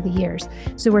depleted over the years,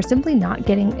 so we're simply not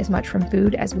getting as much from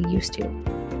food as we used to.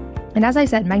 And as I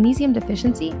said, magnesium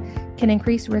deficiency can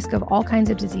increase risk of all kinds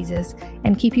of diseases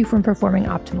and keep you from performing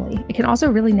optimally. It can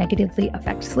also really negatively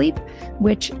affect sleep,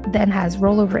 which then has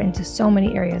rollover into so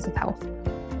many areas of health.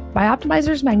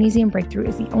 Bioptimizer's Magnesium Breakthrough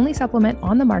is the only supplement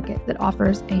on the market that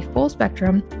offers a full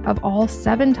spectrum of all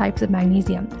 7 types of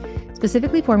magnesium,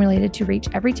 specifically formulated to reach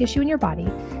every tissue in your body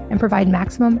and provide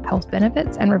maximum health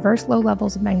benefits and reverse low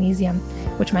levels of magnesium,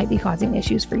 which might be causing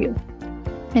issues for you.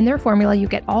 In their formula, you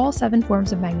get all 7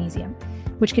 forms of magnesium,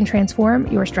 which can transform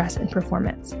your stress and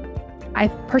performance.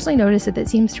 I've personally noticed that it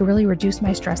seems to really reduce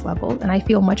my stress level, and I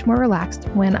feel much more relaxed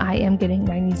when I am getting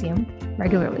magnesium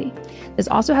regularly. This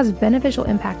also has a beneficial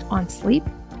impact on sleep,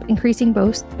 increasing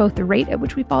both the rate at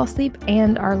which we fall asleep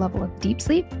and our level of deep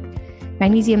sleep.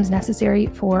 Magnesium is necessary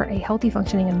for a healthy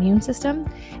functioning immune system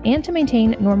and to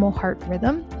maintain normal heart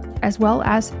rhythm, as well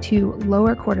as to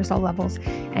lower cortisol levels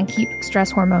and keep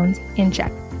stress hormones in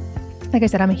check. Like I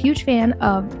said, I'm a huge fan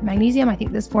of magnesium. I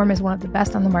think this form is one of the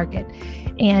best on the market,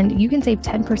 and you can save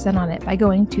 10% on it by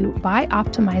going to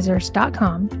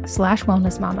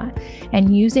buyoptimizers.com/wellnessmama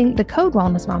and using the code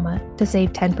wellnessmama to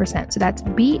save 10%. So that's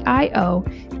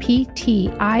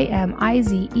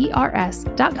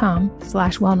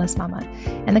BIOPTIMIZERS.com/wellnessmama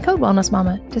and the code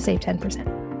wellnessmama to save 10%.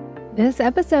 This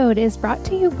episode is brought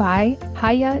to you by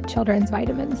Hiya Children's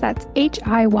Vitamins. That's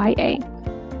HIYA.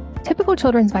 Typical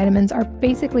children's vitamins are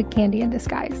basically candy in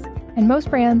disguise, and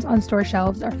most brands on store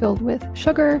shelves are filled with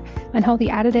sugar, unhealthy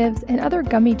additives, and other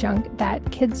gummy junk that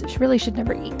kids really should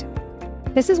never eat.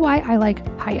 This is why I like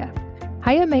Hiya.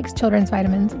 Hiya makes children's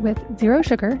vitamins with 0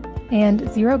 sugar and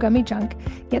 0 gummy junk,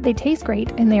 yet they taste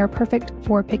great and they are perfect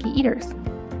for picky eaters.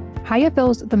 Hiya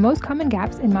fills the most common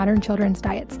gaps in modern children's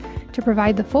diets to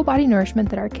provide the full body nourishment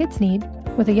that our kids need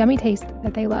with a yummy taste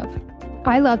that they love.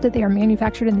 I love that they are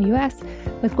manufactured in the US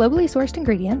with globally sourced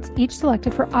ingredients, each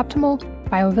selected for optimal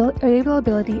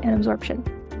bioavailability and absorption.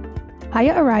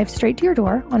 Hiya arrives straight to your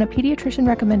door on a pediatrician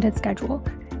recommended schedule,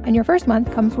 and your first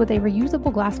month comes with a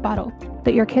reusable glass bottle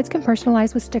that your kids can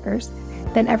personalize with stickers.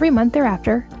 Then every month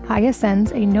thereafter, Hiya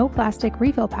sends a no plastic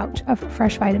refill pouch of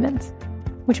fresh vitamins,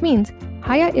 which means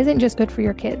Hiya isn't just good for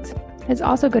your kids, it's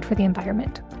also good for the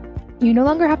environment. You no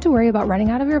longer have to worry about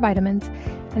running out of your vitamins,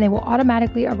 and they will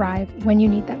automatically arrive when you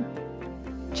need them.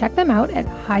 Check them out at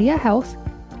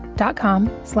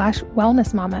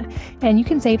hiyahealth.com/wellnessmama, and you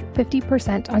can save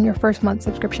 50% on your first month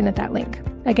subscription at that link.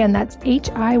 Again, that's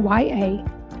HIYA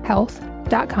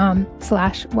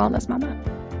health.com/wellnessmama.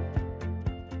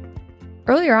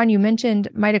 Earlier on, you mentioned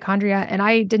mitochondria, and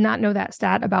I did not know that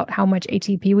stat about how much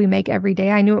ATP we make every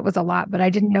day. I knew it was a lot, but I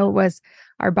didn't know it was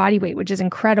our body weight, which is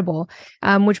incredible.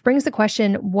 Which brings the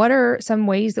question, what are some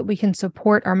ways that we can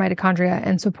support our mitochondria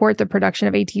and support the production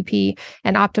of ATP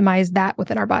and optimize that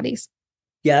within our bodies?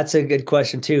 Yeah, that's a good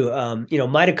question too.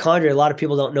 Mitochondria, a lot of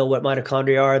people don't know what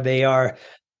mitochondria are. They are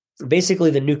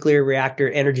basically the nuclear reactor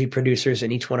energy producers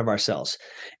in each one of our cells.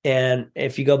 And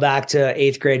if you go back to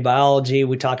 8th grade biology,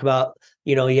 we talk about,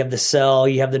 you have the cell,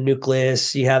 you have the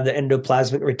nucleus, you have the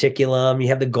endoplasmic reticulum, you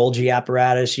have the Golgi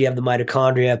apparatus, you have the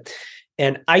mitochondria.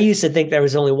 And I used to think there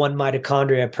was only one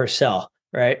mitochondria per cell,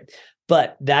 right?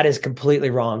 But that is completely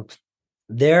wrong.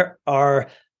 There are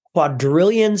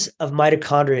quadrillions of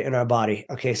mitochondria in our body.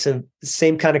 Okay, so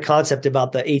same kind of concept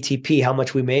about the ATP, how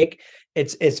much we make.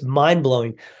 It's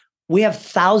mind-blowing. We have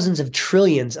thousands of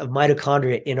trillions of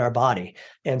mitochondria in our body.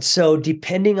 And so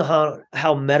depending on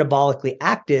how metabolically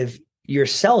active your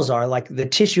cells are, like the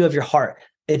tissue of your heart,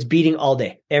 it's beating all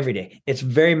day, every day. It's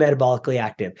very metabolically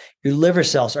active. Your liver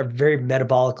cells are very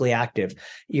metabolically active.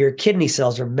 Your kidney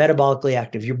cells are metabolically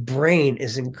active. Your brain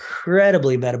is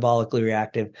incredibly metabolically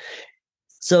reactive.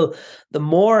 So the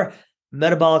more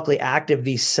metabolically active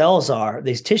these cells are,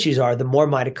 these tissues are, the more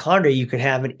mitochondria you can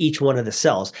have in each one of the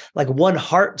cells. Like one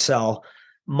heart cell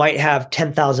might have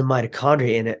 10,000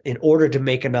 mitochondria in it in order to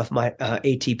make enough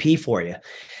ATP for you.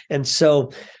 And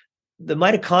so the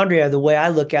mitochondria, the way I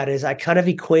look at it is I kind of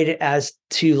equate it as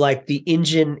to like the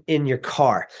engine in your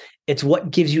car. It's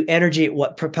what gives you energy,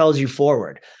 what propels you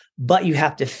forward, but you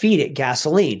have to feed it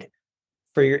gasoline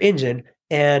for your engine,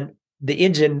 and the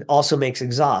engine also makes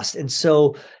exhaust. And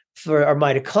so for our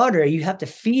mitochondria, you have to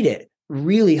feed it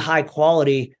really high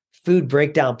quality food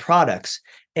breakdown products.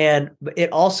 And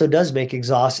it also does make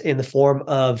exhaust in the form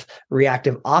of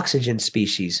reactive oxygen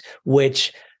species,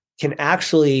 which can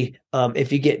actually,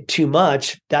 if you get too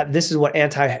much, this is what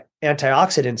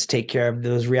antioxidants take care of,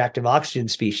 those reactive oxygen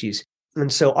species.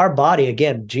 And so our body,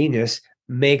 again, genius,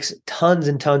 makes tons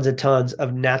and tons and tons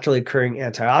of naturally occurring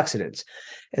antioxidants.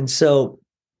 And so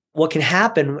what can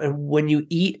happen when you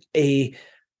eat a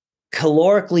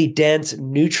calorically dense,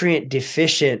 nutrient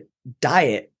deficient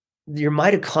diet, your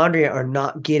mitochondria are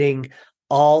not getting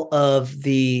all of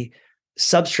the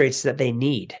substrates that they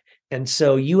need. And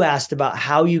so you asked about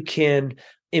how you can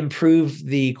improve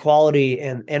the quality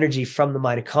and energy from the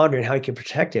mitochondria and how you can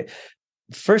protect it.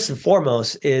 First and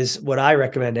foremost is what I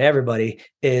recommend to everybody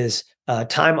is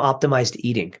time optimized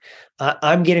eating.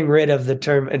 I'm getting rid of the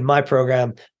term in my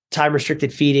program, time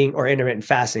restricted feeding or intermittent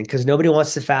fasting, because nobody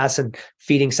wants to fast and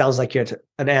feeding sounds like you're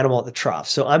an animal at the trough.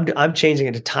 So I'm changing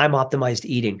it to time optimized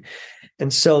eating.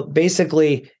 And so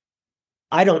basically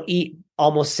I don't eat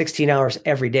almost 16 hours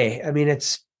every day. I mean,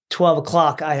 it's 12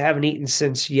 o'clock. I haven't eaten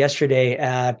since yesterday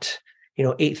at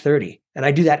 8:30. And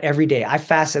I do that every day. I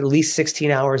fast at least 16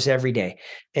 hours every day.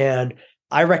 And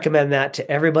I recommend that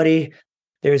to everybody.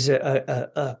 There's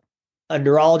a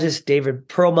neurologist, David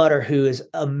Perlmutter, who is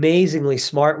amazingly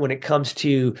smart when it comes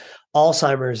to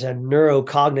Alzheimer's and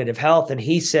neurocognitive health. And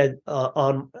he said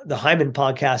on the Hyman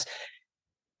podcast,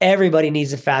 everybody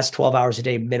needs to fast 12 hours a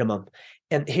day minimum.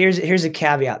 And here's a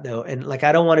caveat though. And like,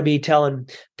 I don't want to be telling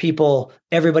people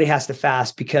everybody has to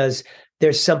fast, because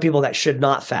there's some people that should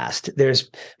not fast. There's,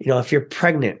 if you're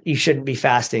pregnant, you shouldn't be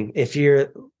fasting. If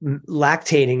you're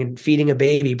lactating and feeding a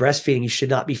baby, breastfeeding, you should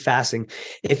not be fasting.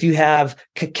 If you have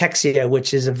cachexia,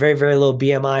 which is a very, very low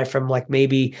BMI from like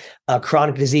maybe a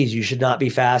chronic disease, you should not be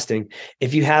fasting.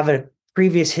 If you have a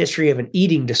previous history of an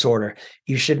eating disorder,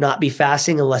 you should not be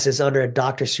fasting unless it's under a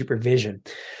doctor's supervision.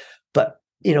 But,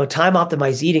 time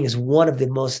optimized eating is one of the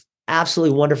most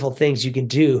absolutely wonderful things you can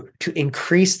do to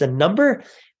increase the number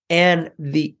and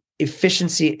the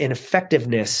efficiency and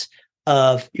effectiveness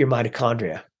of your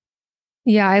mitochondria.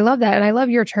 Yeah, I love that. And I love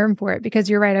your term for it, because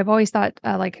you're right. I've always thought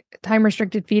like time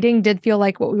restricted feeding did feel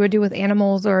like what we would do with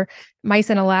animals or mice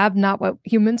in a lab, not what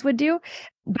humans would do.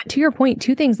 But to your point,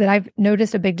 two things that I've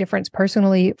noticed a big difference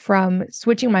personally from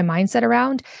switching my mindset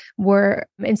around were,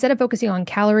 instead of focusing on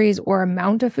calories or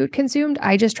amount of food consumed,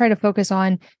 I just try to focus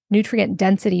on nutrient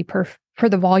density per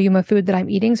the volume of food that I'm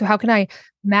eating. So how can I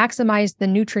maximize the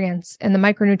nutrients and the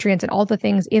micronutrients and all the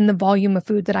things in the volume of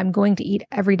food that I'm going to eat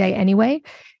every day anyway?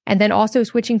 And then also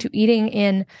switching to eating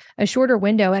in a shorter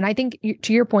window. And I think,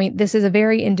 to your point, this is a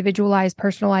very individualized,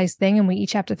 personalized thing, and we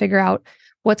each have to figure out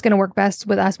what's going to work best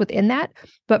with us within that.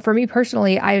 But for me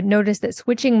personally, I had noticed that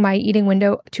switching my eating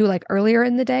window to like earlier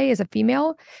in the day as a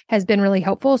female has been really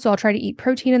helpful. So I'll try to eat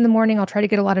protein in the morning. I'll try to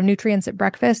get a lot of nutrients at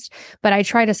breakfast, but I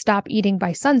try to stop eating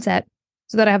by sunset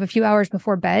so that I have a few hours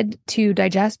before bed to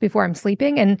digest before I'm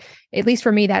sleeping. And at least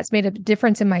for me, that's made a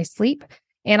difference in my sleep.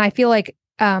 And I feel like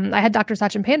I had Dr.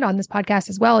 Sachin Panda on this podcast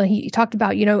as well. And he talked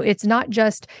about, it's not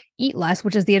just eat less,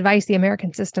 which is the advice the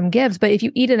American system gives, but if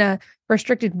you eat in a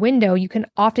restricted window, you can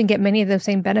often get many of those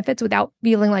same benefits without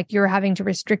feeling like you're having to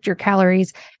restrict your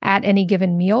calories at any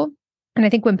given meal. And I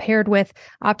think when paired with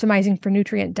optimizing for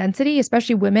nutrient density,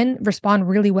 especially women respond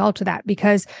really well to that,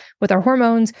 because with our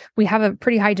hormones, we have a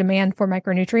pretty high demand for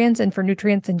micronutrients and for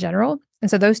nutrients in general. And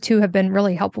so those two have been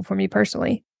really helpful for me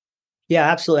personally. Yeah,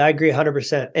 absolutely. I agree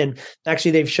 100%. And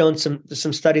actually, they've shown some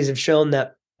studies have shown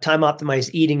that time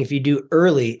optimized eating, if you do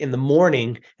early in the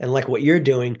morning and like what you're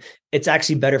doing, it's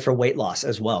actually better for weight loss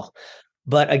as well.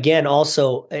 But again,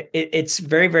 also, it's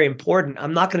very, very important.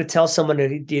 I'm not going to tell someone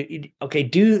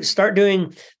to start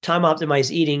doing time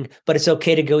optimized eating, but it's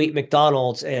okay to go eat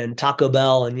McDonald's and Taco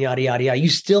Bell and yada, yada, yada. You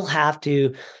still have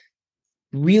to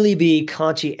really be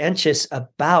conscientious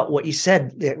about what you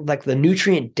said, like the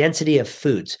nutrient density of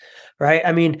foods, right?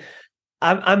 I mean,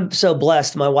 I'm so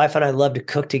blessed. My wife and I love to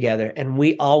cook together, and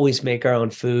we always make our own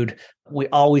food. We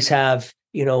always have,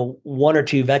 one or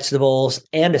two vegetables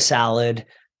and a salad.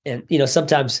 And,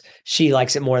 sometimes she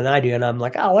likes it more than I do. And I'm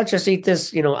like, oh, let's just eat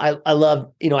this. I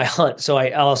love, I hunt. So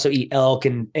I also eat elk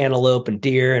and antelope and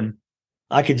deer, and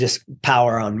I could just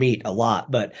power on meat a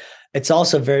lot. But it's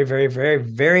also very, very, very,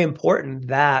 very important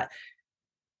that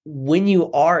when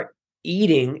you are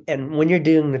eating and when you're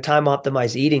doing the time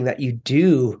optimized eating, that you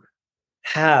do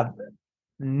have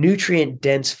nutrient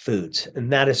dense foods.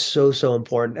 And that is so, so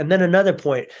important. And then another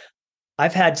point,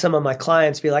 I've had some of my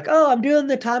clients be like, oh, I'm doing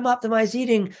the time optimized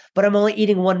eating, but I'm only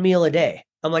eating one meal a day.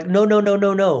 I'm like, no, no, no,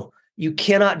 no, no. You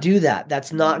cannot do that.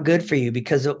 That's not good for you,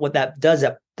 because what that does,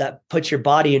 that puts your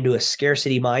body into a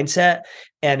scarcity mindset,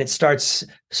 and it starts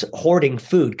hoarding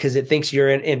food because it thinks you're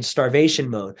in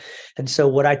starvation mode. And so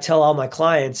what I tell all my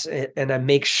clients, and I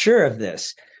make sure of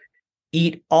this,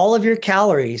 eat all of your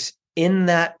calories in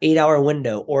that 8-hour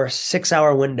window or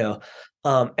 6-hour window.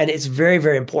 And it's very,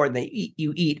 very important that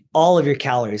you eat all of your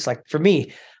calories. Like for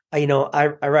me, I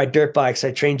ride dirt bikes,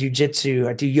 I train jujitsu,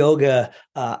 I do yoga,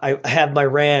 I have my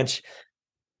ranch.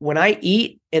 When I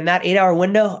eat in that 8-hour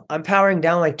window, I'm powering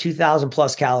down like 2,000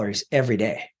 plus calories every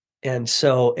day. And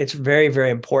so it's very,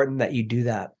 very important that you do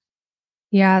that.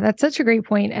 Yeah, that's such a great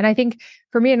point. And I think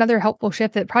for me, another helpful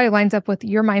shift that probably lines up with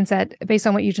your mindset based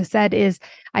on what you just said is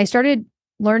I started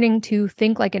learning to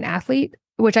think like an athlete,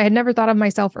 which I had never thought of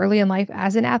myself early in life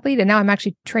as an athlete. And now I'm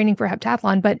actually training for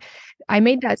heptathlon, but I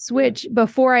made that switch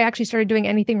before I actually started doing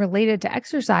anything related to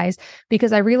exercise,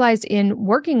 because I realized in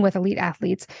working with elite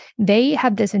athletes, they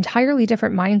had this entirely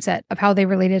different mindset of how they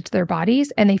related to their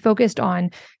bodies. And they focused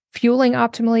on fueling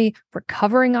optimally,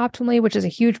 recovering optimally, which is a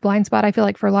huge blind spot. I feel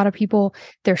like for a lot of people,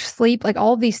 their sleep, like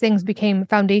all of these things became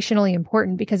foundationally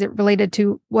important because it related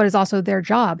to what is also their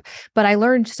job. But I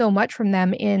learned so much from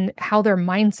them in how their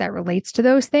mindset relates to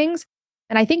those things.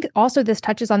 And I think also this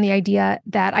touches on the idea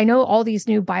that I know all these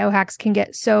new biohacks can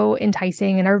get so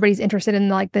enticing and everybody's interested in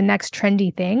like the next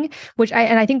trendy thing,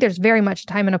 I think there's very much a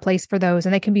time and a place for those,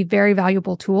 and they can be very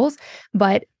valuable tools,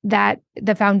 but that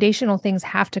the foundational things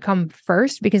have to come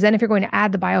first, because then if you're going to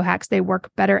add the biohacks, they work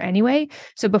better anyway.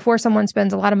 So before someone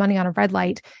spends a lot of money on a red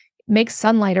light, make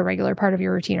sunlight a regular part of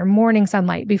your routine, or morning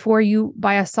sunlight. Before you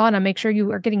buy a sauna, make sure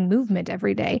you are getting movement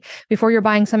every day. Before you're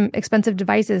buying some expensive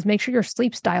devices, make sure your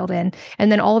sleep's dialed in.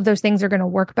 And then all of those things are going to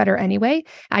work better anyway.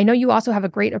 I know you also have a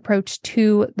great approach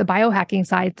to the biohacking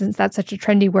side, since that's such a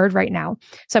trendy word right now.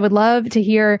 So I would love to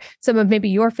hear some of maybe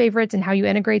your favorites and how you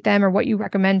integrate them, or what you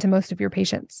recommend to most of your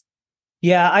patients.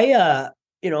 Yeah,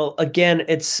 again,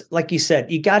 it's like you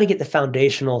said, you got to get the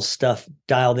foundational stuff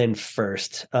dialed in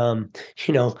first. I'm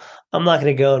not going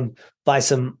to go and buy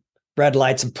some red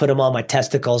lights and put them on my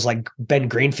testicles like Ben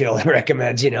Greenfield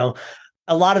recommends. A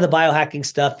lot of the biohacking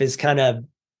stuff is kind of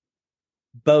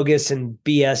bogus and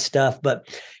BS stuff, but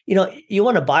you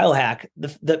want to biohack.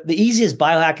 The easiest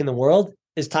biohack in the world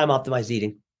is time optimized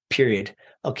eating, period.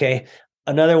 Okay.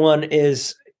 Another one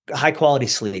is high quality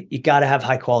sleep. You got to have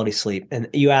high quality sleep. And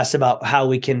you asked about how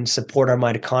we can support our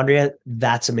mitochondria.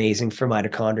 That's amazing for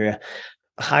mitochondria.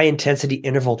 High intensity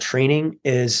interval training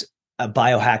is a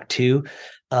biohack too.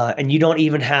 And you don't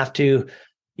even have to,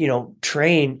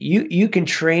 train. You can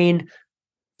train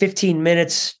 15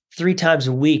 minutes 3 times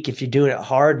a week if you're doing it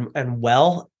hard and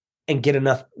well, and get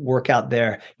enough workout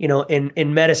there.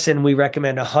 In medicine, we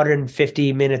recommend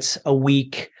 150 minutes a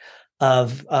week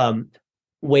of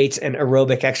weights and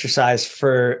aerobic exercise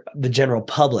for the general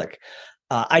public.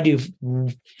 I do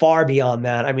far beyond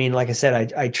that. I mean, like I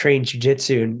said, I train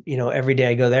jujitsu, and every day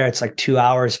I go there, it's like 2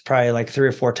 hours, probably like 3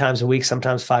 or 4 times a week,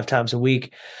 sometimes 5 times a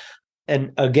week.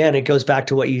 And again, it goes back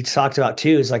to what you talked about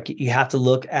too, is like you have to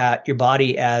look at your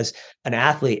body as an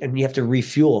athlete and you have to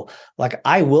refuel. Like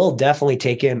I will definitely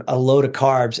take in a load of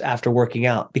carbs after working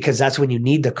out because that's when you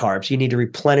need the carbs. You need to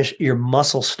replenish your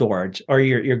muscle storage or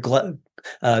your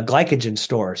glycogen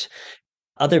stores.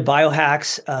 Other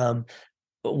biohacks,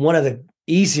 one of the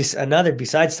easiest, another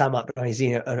besides time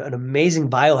optimizing, an amazing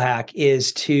biohack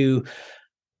is to,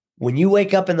 when you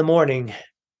wake up in the morning,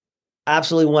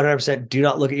 absolutely 100% do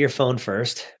not look at your phone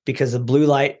first because the blue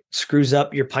light screws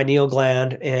up your pineal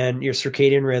gland and your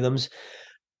circadian rhythms.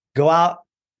 Go out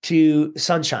to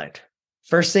sunshine.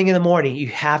 First thing in the morning, you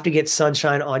have to get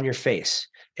sunshine on your face.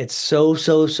 It's so,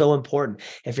 so, so important.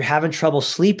 If you're having trouble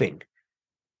sleeping,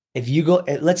 if you go,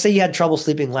 let's say you had trouble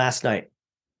sleeping last night,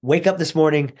 wake up this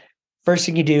morning, first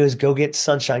thing you do is go get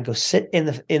sunshine, go sit in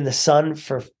the sun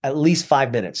for at least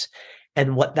 5 minutes.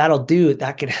 And what that'll do,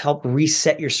 that can help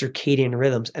reset your circadian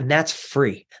rhythms. And that's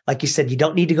free. Like you said, you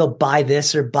don't need to go buy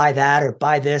this or buy that or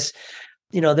buy this.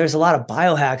 There's a lot of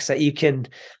biohacks that you can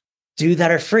do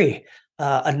that are free.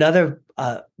 Another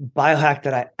biohack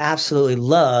that I absolutely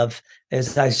love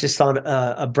is I was just on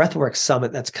a breathwork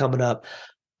summit that's coming up.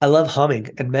 I love humming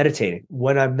and meditating.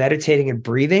 When I'm meditating and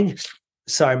breathing,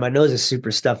 sorry, my nose is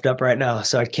super stuffed up right now,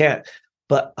 so I can't.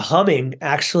 But humming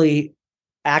actually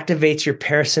activates your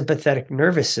parasympathetic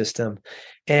nervous system.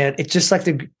 And it's just like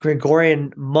the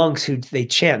Gregorian monks who they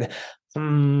chant. When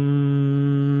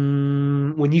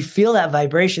you feel that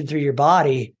vibration through your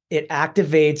body, it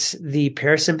activates the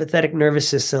parasympathetic nervous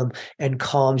system and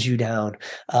calms you down.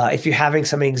 If you're having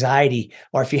some anxiety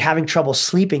or if you're having trouble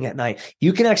sleeping at night,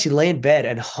 you can actually lay in bed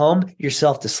and hum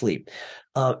yourself to sleep.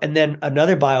 And then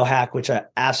another biohack, which I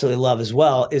absolutely love as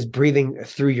well, is breathing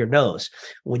through your nose.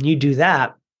 When you do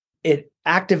that, it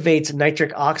activates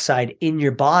nitric oxide in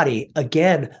your body,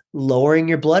 again, lowering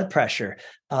your blood pressure.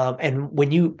 And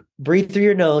when you breathe through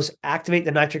your nose, activate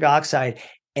the nitric oxide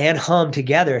and hum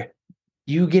together,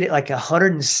 you get it like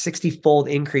 160-fold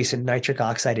increase in nitric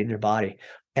oxide in your body.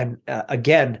 And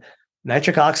again,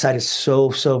 nitric oxide is so,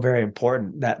 so very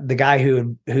important that the guy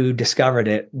who discovered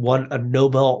it won a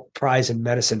Nobel Prize in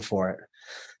medicine for it.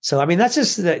 So, I mean, that's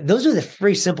just those are the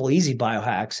free, simple, easy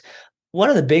biohacks. One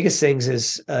of the biggest things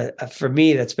is for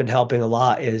me that's been helping a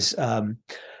lot is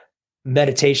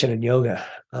meditation and yoga.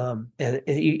 And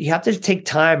you have to take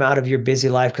time out of your busy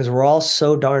life because we're all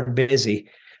so darn busy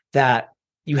that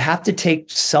you have to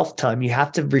take self-time. You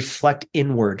have to reflect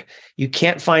inward. You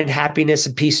can't find happiness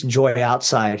and peace and joy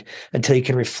outside until you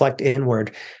can reflect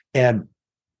inward and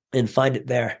find it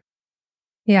there.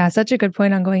 Yeah, such a good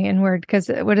point on going inward, because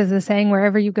what is the saying?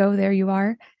 Wherever you go, there you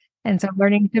are. And so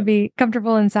learning to be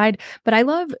comfortable inside. But I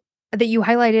love that you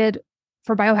highlighted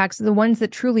for biohacks, the ones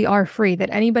that truly are free, that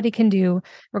anybody can do,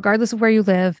 regardless of where you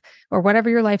live or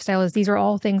whatever your lifestyle is. These are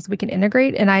all things we can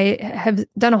integrate. And I have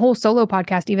done a whole solo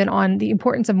podcast even on the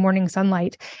importance of morning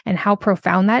sunlight and how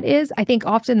profound that is. I think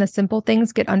often the simple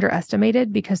things get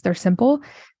underestimated because they're simple,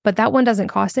 but that one doesn't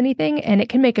cost anything and it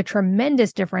can make a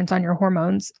tremendous difference on your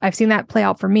hormones. I've seen that play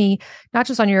out for me, not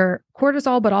just on your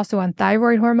cortisol, but also on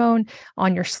thyroid hormone,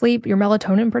 on your sleep, your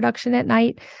melatonin production at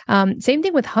night. Same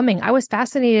thing with humming. I was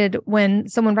fascinated when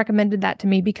someone recommended that to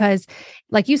me because,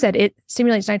 like you said, it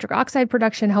stimulates nitric oxide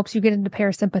production, helps you get into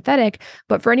parasympathetic.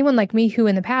 But for anyone like me who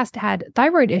in the past had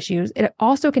thyroid issues, it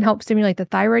also can help stimulate the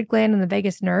thyroid gland and the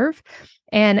vagus nerve.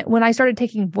 And when I started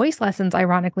taking voice lessons,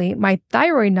 ironically, my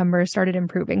thyroid numbers started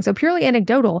improving. So purely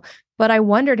anecdotal, but I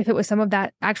wondered if it was some of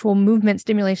that actual movement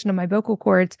stimulation of my vocal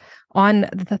cords on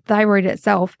the thyroid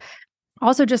itself.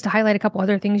 Also, just to highlight a couple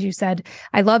other things you said,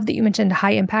 I love that you mentioned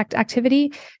high impact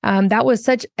activity. That was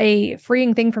such a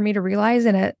freeing thing for me to realize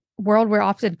in a world where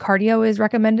often cardio is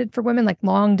recommended for women, like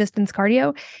long distance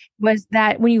cardio, was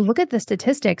that when you look at the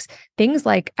statistics, things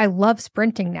like I love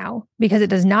sprinting now because it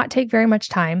does not take very much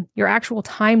time. Your actual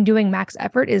time doing max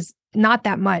effort is not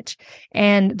that much.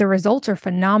 And the results are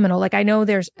phenomenal. Like I know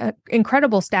there's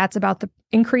incredible stats about the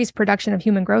increased production of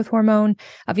human growth hormone,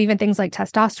 of even things like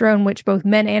testosterone, which both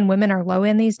men and women are low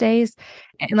in these days.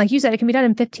 And like you said, it can be done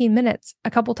in 15 minutes,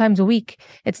 a couple times a week.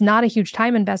 It's not a huge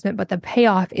time investment, but the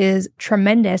payoff is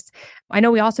tremendous. I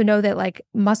know we also know that like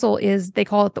muscle is, they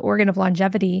call it the organ of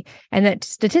longevity, and that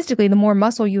statistically, the more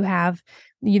muscle you have,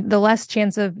 the less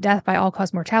chance of death by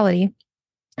all-cause mortality.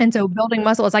 And so building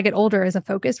muscle as I get older is a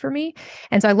focus for me.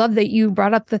 And so I love that you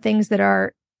brought up the things that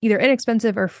are either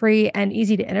inexpensive or free and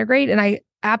easy to integrate. And I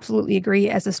absolutely agree,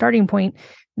 as a starting point,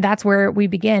 that's where we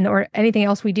begin. Or anything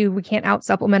else we do, we can't out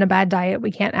supplement a bad diet.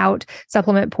 We can't out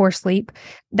supplement poor sleep.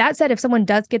 That said, if someone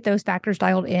does get those factors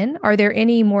dialed in, are there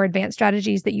any more advanced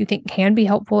strategies that you think can be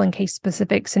helpful in case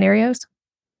specific scenarios?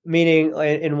 Meaning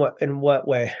in what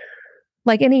way?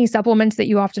 Like any supplements that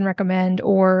you often recommend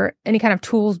or any kind of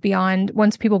tools beyond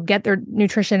once people get their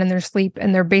nutrition and their sleep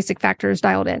and their basic factors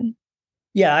dialed in?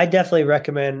 Yeah, I definitely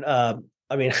recommend. I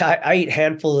mean, I eat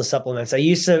handfuls of supplements. I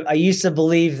used to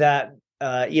believe that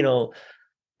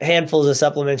handfuls of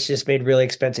supplements just made really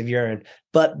expensive urine.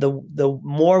 But the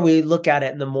more we look at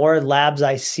it and the more labs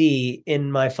I see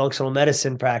in my functional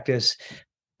medicine practice,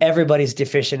 everybody's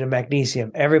deficient in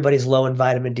magnesium. Everybody's low in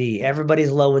vitamin D.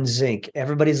 Everybody's low in zinc.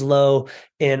 Everybody's low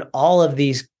in all of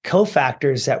these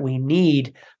cofactors that we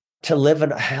need to live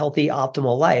a healthy,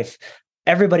 optimal life.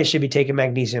 Everybody should be taking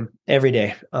magnesium every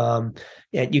day.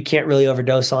 You can't really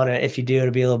overdose on it. If you do,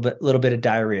 it'll be a little bit of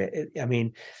diarrhea. I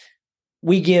mean,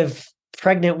 we give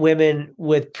pregnant women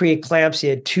with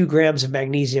preeclampsia 2 grams of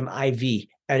magnesium IV.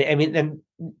 And I mean, and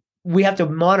we have to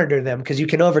monitor them because you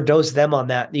can overdose them on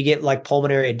that. You get like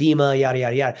pulmonary edema, yada,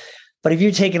 yada, yada. But if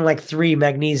you're taking like 3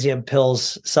 magnesium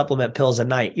pills, supplement pills a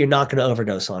night, you're not going to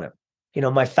overdose on it.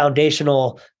 My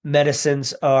foundational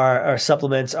medicines or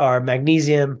supplements are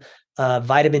magnesium,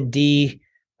 vitamin D,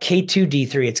 K2,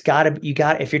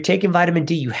 D3. If you're taking vitamin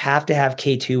D, you have to have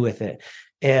K2 with it.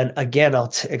 And again,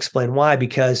 I'll explain why,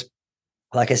 because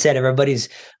like I said, everybody's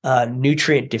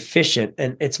nutrient deficient,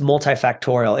 and it's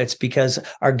multifactorial. It's because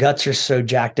our guts are so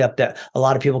jacked up that a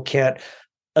lot of people can't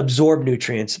absorb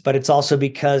nutrients, but it's also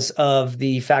because of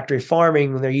the factory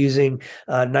farming when they're using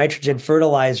nitrogen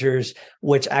fertilizers,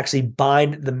 which actually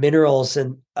bind the minerals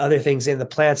and other things in the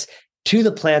plants to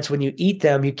the plants. When you eat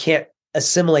them, you can't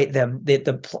assimilate them.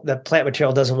 The plant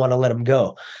material doesn't want to let them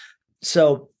go.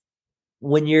 So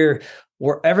most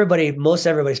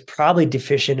everybody's probably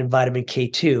deficient in vitamin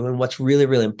K2. And what's really,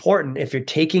 really important, if you're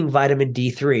taking vitamin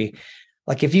D3,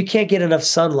 like if you can't get enough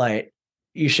sunlight,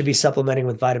 you should be supplementing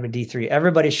with vitamin D3.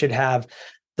 Everybody should have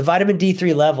the vitamin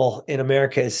D3 level in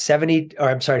America is 30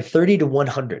 to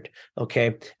 100.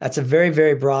 Okay. That's a very,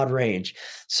 very broad range.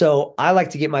 So I like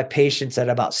to get my patients at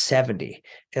about 70.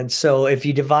 And so if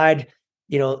you divide,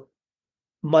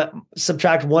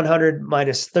 subtract 100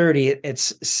 minus 30,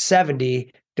 it's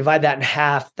 70. Divide that in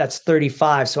half, that's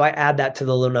 35. So I add that to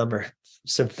the low number.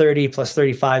 So 30 plus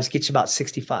 35 gets you about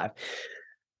 65.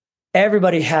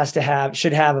 Everybody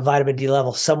should have a vitamin D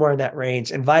level somewhere in that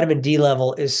range. And vitamin D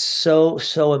level is so,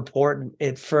 so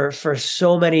important for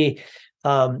so many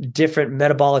different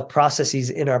metabolic processes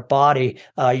in our body,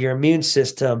 your immune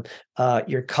system,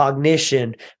 your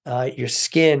cognition, your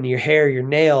skin, your hair, your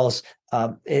nails.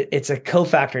 It's a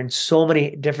cofactor in so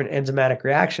many different enzymatic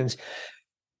reactions.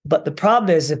 But the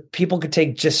problem is if people could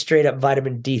take just straight up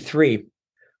vitamin D3,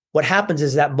 what happens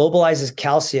is that mobilizes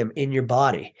calcium in your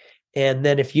body. And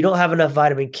then if you don't have enough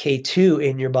vitamin K2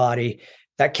 in your body,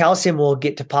 that calcium will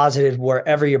get deposited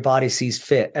wherever your body sees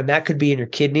fit. And that could be in your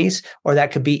kidneys, or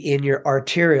that could be in your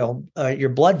your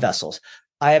blood vessels.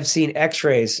 I have seen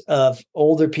x-rays of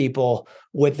older people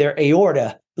with their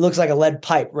aorta. It looks like a lead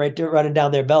pipe running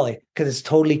down their belly because it's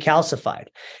totally calcified.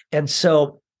 And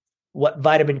so what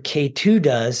vitamin K2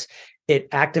 does,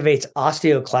 it activates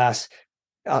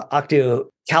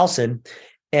osteocalcin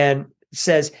and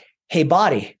says, hey,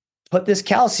 body, put this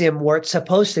calcium where it's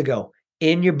supposed to go,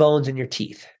 in your bones and your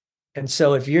teeth. And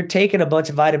so if you're taking a bunch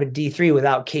of vitamin D3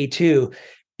 without K2,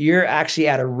 you're actually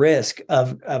at a risk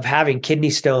of having kidney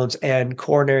stones and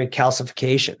coronary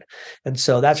calcification. And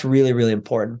so that's really, really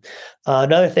important.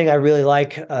 Another thing I really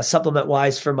like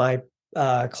supplement-wise for my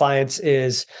clients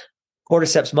is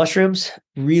cordyceps mushrooms.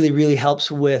 Really, really helps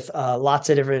with lots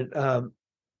of different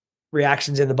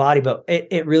reactions in the body, but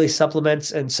it really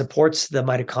supplements and supports the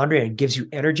mitochondria and gives you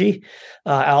energy.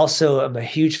 I also am a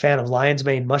huge fan of lion's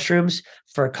mane mushrooms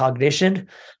for cognition.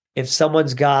 If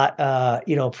someone's got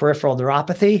peripheral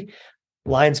neuropathy,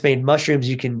 lion's mane mushrooms,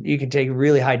 you can take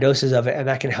really high doses of it, and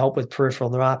that can help with peripheral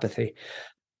neuropathy.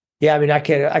 Yeah, I mean, I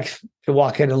can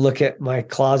walk in and look at my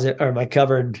closet or my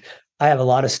cupboard. I have a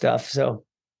lot of stuff. So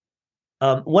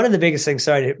one of the biggest things,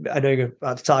 I know you're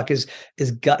about to talk, is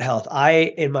gut health.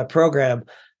 In my program,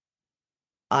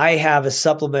 I have a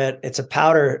supplement. It's a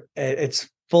powder. It's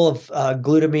full of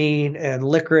glutamine and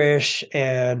licorice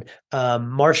and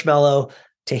marshmallow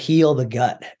to heal the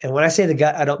gut. And when I say the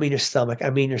gut, I don't mean your stomach. I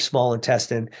mean your small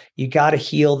intestine. You got to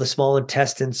heal the small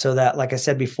intestine so that, like I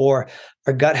said before,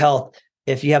 our gut health,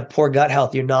 if you have poor gut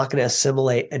health, you're not going to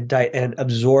assimilate and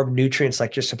absorb nutrients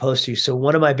like you're supposed to. So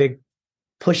one of my big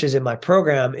pushes in my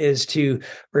program is to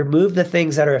remove the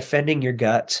things that are offending your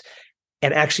guts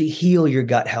and actually heal your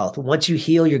gut health. Once you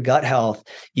heal your gut health,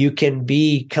 you can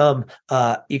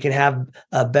have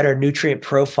a better nutrient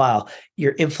profile.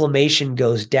 Your inflammation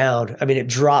goes down. I mean, it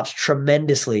drops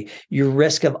tremendously. Your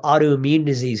risk of autoimmune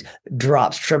disease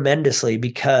drops tremendously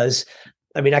because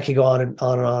I mean, I could go on and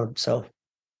on and on. So.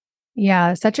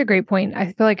 Yeah, such a great point.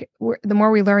 I feel like the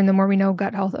more we learn, the more we know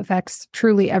gut health affects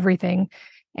truly everything.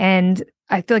 And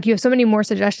I feel like you have so many more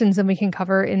suggestions than we can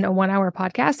cover in a 1-hour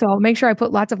podcast. So I'll make sure I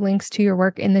put lots of links to your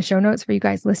work in the show notes for you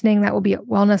guys listening. That will be at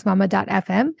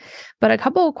wellnessmama.fm. But a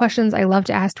couple of questions I love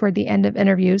to ask toward the end of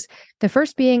interviews. The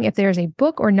first being if there's a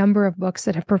book or number of books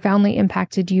that have profoundly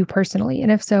impacted you personally,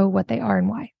 and if so, what they are and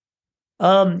why.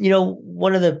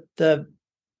 One of the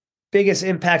biggest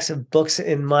impacts of books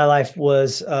in my life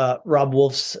was Rob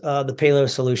Wolf's The Paleo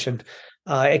Solution.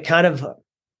 It kind of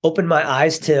opened my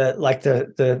eyes to like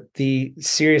the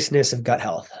seriousness of gut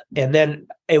health. And then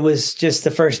it was just the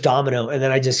first domino. And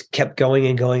then I just kept going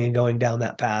and going and going down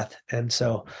that path. And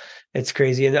so it's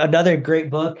crazy. And another great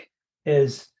book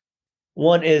is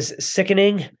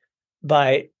Sickening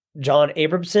by John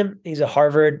Abramson. He's a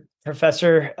Harvard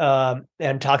professor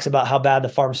and talks about how bad the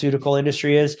pharmaceutical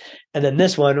industry is. And then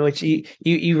this one, which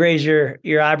you raise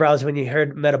your eyebrows when you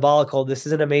heard Metabolical. This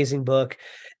is an amazing book.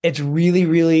 It's really,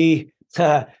 really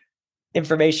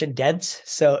information dense.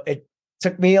 So it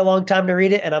took me a long time to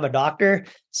read it, and I'm a doctor.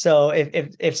 So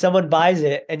if someone buys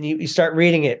it and you start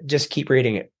reading it, just keep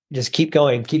reading it. Just keep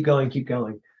going.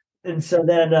 And so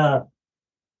then, I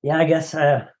guess,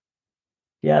 I'm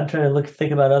trying to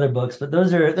think about other books, but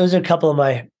those are a couple of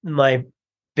my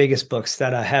biggest books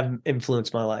that have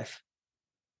influenced my life.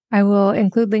 I will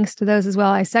include links to those as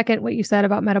well. I second what you said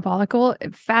about Metabolical.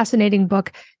 Fascinating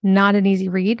book, not an easy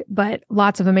read, but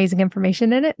lots of amazing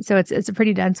information in it. So it's a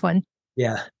pretty dense one.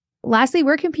 Yeah. Lastly,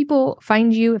 where can people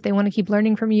find you if they want to keep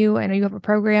learning from you? I know you have a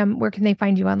program. Where can they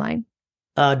find you online?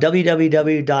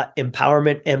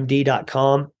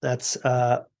 www.empowermentmd.com. That's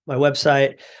my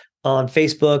website. On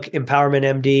Facebook,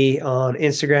 Empowerment MD, on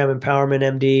Instagram,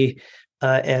 Empowerment MD,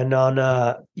 and on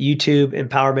YouTube,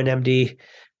 Empowerment MD.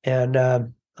 And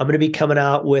I'm going to be coming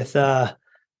out with a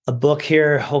book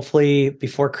here, hopefully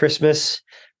before Christmas.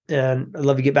 And I'd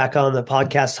love to get back on the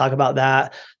podcast, talk about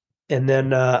that. And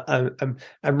then I'm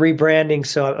rebranding.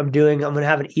 So I'm going to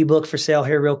have an ebook for sale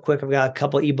here real quick. I've got a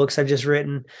couple of ebooks I've just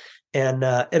written, and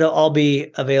it'll all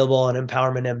be available on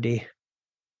Empowerment MD.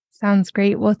 Sounds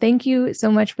great. Well, thank you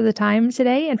so much for the time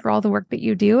today and for all the work that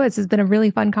you do. This has been a really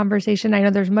fun conversation. I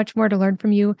know there's much more to learn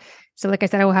from you. So like I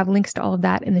said, I will have links to all of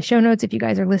that in the show notes. If you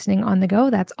guys are listening on the go,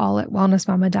 that's all at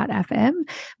wellnessmama.fm.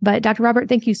 But Dr. Robert,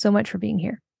 thank you so much for being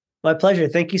here. My pleasure.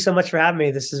 Thank you so much for having me.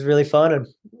 This is really fun, and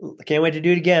I can't wait to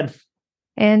do it again.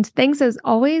 And thanks as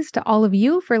always to all of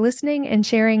you for listening and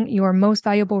sharing your most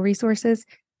valuable resources,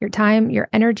 your time, your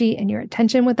energy, and your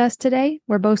attention with us today.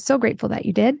 We're both so grateful that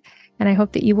you did. And I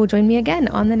hope that you will join me again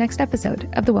on the next episode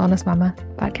of the Wellness Mama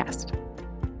podcast.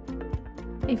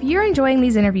 If you're enjoying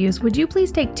these interviews, would you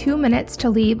please take 2 minutes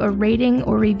to leave a rating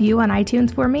or review on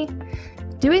iTunes for me?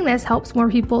 Doing this helps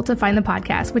more people to find the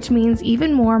podcast, which means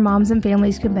even more moms and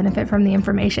families can benefit from the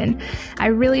information. I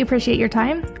really appreciate your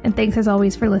time, and thanks as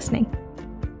always for listening.